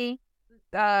energy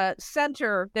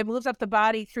center that moves up the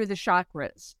body through the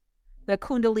chakras, the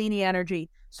Kundalini energy.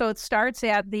 So it starts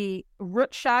at the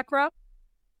root chakra,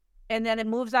 and then it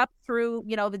moves up through,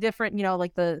 the different,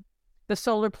 like the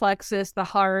solar plexus, the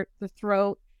heart, the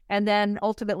throat, and then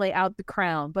ultimately out the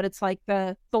crown. But it's like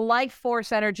the life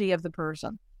force energy of the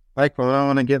person. Like when I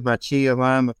want to get my chi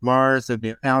aligned with Mars and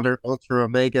the outer ultra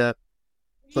omega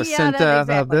placenta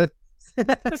of it.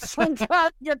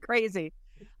 You're crazy.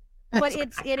 But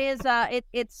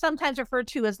it's sometimes referred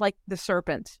to as like the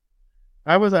serpent.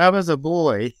 I was a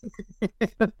boy.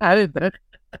 I didn't.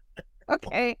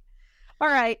 Okay. All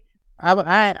right. I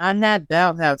had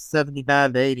Bauhaus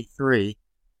 79 to 83.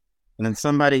 And then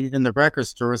somebody in the record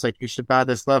store was like, you should buy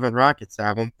this Love and Rockets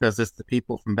album because it's the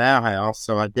people from Bauhaus.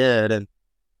 So I did. And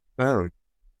boom.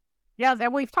 Yeah.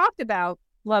 And we've talked about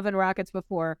Love and Rockets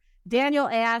before. Daniel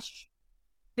Ash,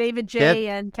 David J.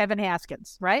 and Kevin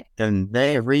Haskins, right? And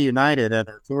they have reunited and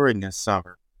are touring this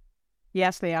summer.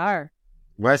 Yes, they are.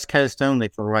 West Coast only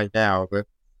for right now, but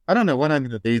I don't know what I'm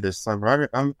going to do this summer.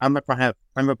 I'm going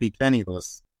to be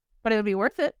penniless. But it'll be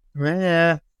worth it.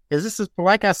 Yeah, because this is,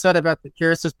 like I said about the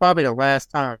Cure, this is probably the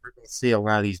last time we're going to see a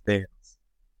lot of these bands.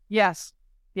 Yes.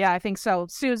 Yeah, I think so.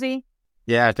 Susie?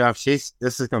 Yeah, this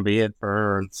is going to be it for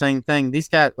her. And same thing, these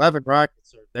guys, Love and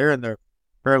Rockets, they're in their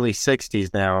early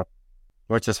 60s now,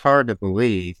 which is hard to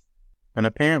believe. And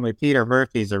apparently Peter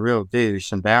Murphy's a real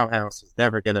douche, and Bauhaus is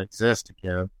never going to exist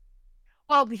again.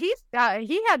 Well, he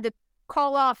had to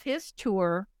call off his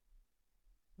tour.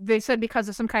 They said because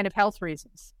of some kind of health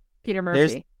reasons. Peter Murphy.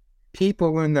 There's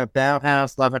people in the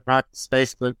Bauhaus Love and Rockets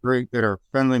Facebook group that are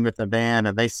friendly with the band,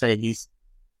 and they say he's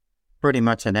pretty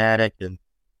much an addict. And,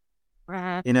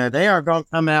 they are going to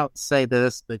come out and say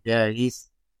this, but yeah,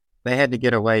 they had to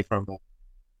get away from him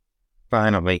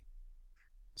finally.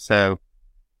 So,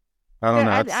 I don't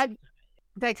know.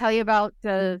 Did I tell you about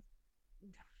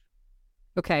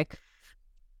okay.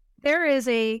 There is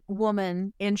a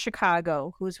woman in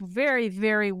Chicago who's very,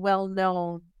 very well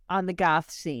known on the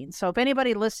goth scene. So if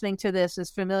anybody listening to this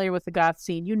is familiar with the goth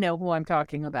scene, you know who I'm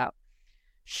talking about.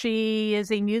 She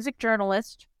is a music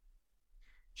journalist.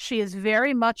 She is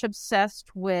very much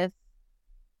obsessed with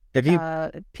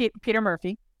Peter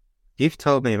Murphy. You've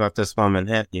told me about this woman,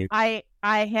 haven't you? I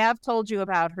have told you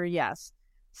about her, yes.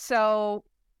 So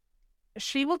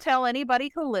she will tell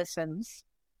anybody who listens.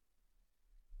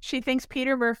 She thinks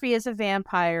Peter Murphy is a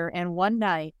vampire, and one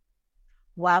night,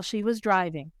 while she was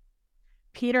driving,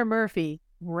 Peter Murphy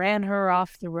ran her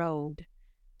off the road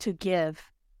to give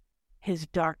his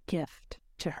dark gift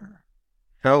to her.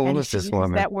 How old is this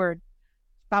woman? That word,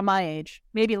 about my age,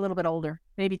 maybe a little bit older,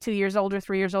 maybe 2 years older,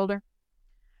 3 years older.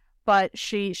 But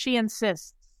she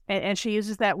insists, and she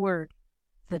uses that word,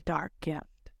 the dark gift.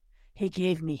 He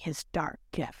gave me his dark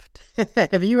gift.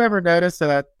 Have you ever noticed that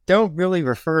I don't really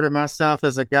refer to myself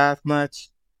as a goth much?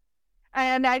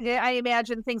 And I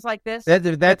imagine things like this.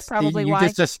 That's probably you why.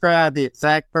 just described the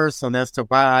exact person as to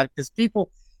why. Because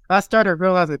I started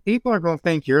realizing people are going to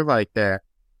think you're like that.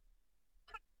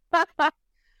 But then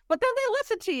they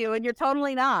listen to you, and you're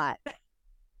totally not.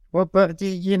 Well, but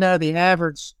the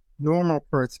average normal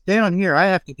person down here, I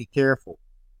have to be careful,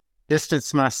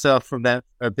 distance myself from that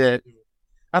a bit.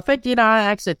 I think I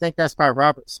actually think that's why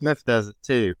Robert Smith does it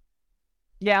too.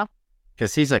 Yeah,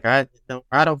 because he's like, I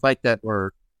don't like that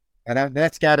word, and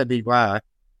that's got to be why.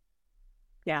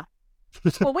 Yeah.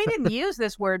 Well, we didn't use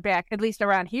this word back, at least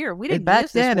around here. We didn't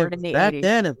use this word in the 80s. Back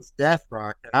then it was death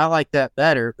rock, and I like that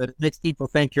better, but it makes people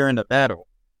think you're in the metal.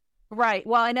 Right.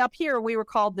 Well, and up here we were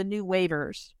called the New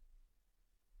Wavers.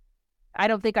 I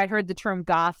don't think I heard the term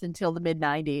goth until the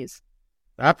mid-90s.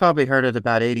 I probably heard it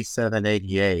about 87,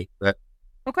 88, but...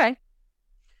 Okay.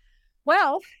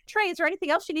 Well, Trey, is there anything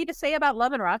else you need to say about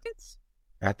Love and Rockets?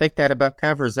 I think that about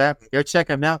covers that. Go check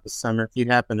them out this summer if you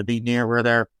happen to be near where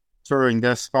they're touring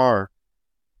thus far.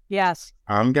 Yes.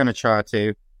 I'm going to try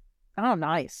to. Oh,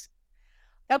 nice.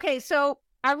 Okay, so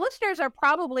our listeners are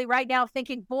probably right now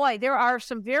thinking, boy, there are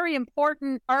some very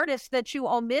important artists that you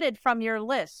omitted from your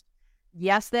list.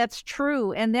 Yes, that's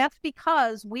true. And that's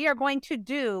because we are going to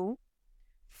do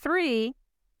 3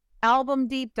 album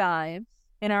deep dives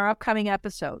in our upcoming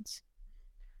episodes.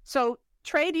 So,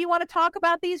 Trey, do you want to talk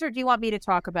about these, or do you want me to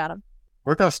talk about them?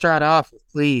 We're going to start off with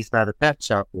Please by the Pet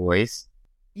Shop Boys.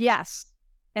 Yes.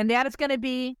 And that is going to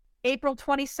be April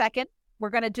 22nd. We're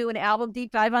going to do an album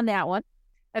deep dive on that one.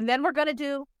 And then we're going to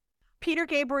do Peter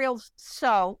Gabriel's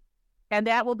So, and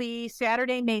that will be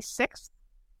Saturday, May 6th.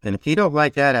 And if you don't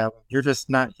like that album, you're just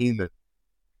not human.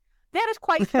 That is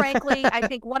quite frankly, I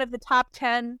think, one of the top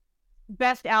 10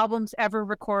 best albums ever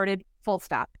recorded, full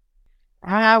stop.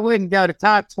 I wouldn't go to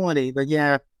top 20, but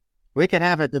yeah, we could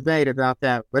have a debate about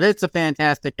that. But it's a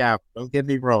fantastic album. Don't get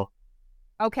me wrong.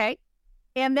 Okay.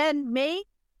 And then May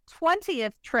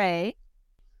 20th, Trey.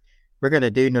 We're going to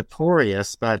do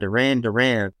Notorious by Duran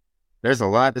Duran. There's a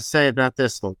lot to say about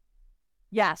this one.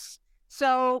 Yes.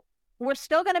 So we're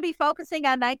still going to be focusing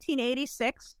on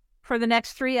 1986 for the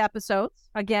next 3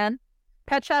 episodes. Again,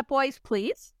 Pet Shop Boys,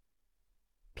 Please,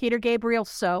 Peter Gabriel,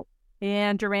 So,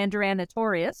 and Duran Duran,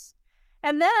 Notorious.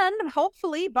 And then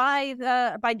hopefully by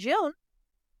June,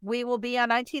 we will be on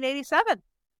 1987.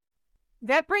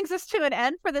 That brings us to an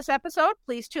end for this episode.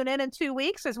 Please tune in 2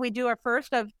 weeks as we do our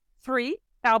first of 3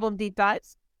 album deep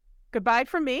dives. Goodbye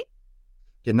from me.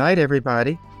 Good night,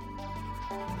 everybody.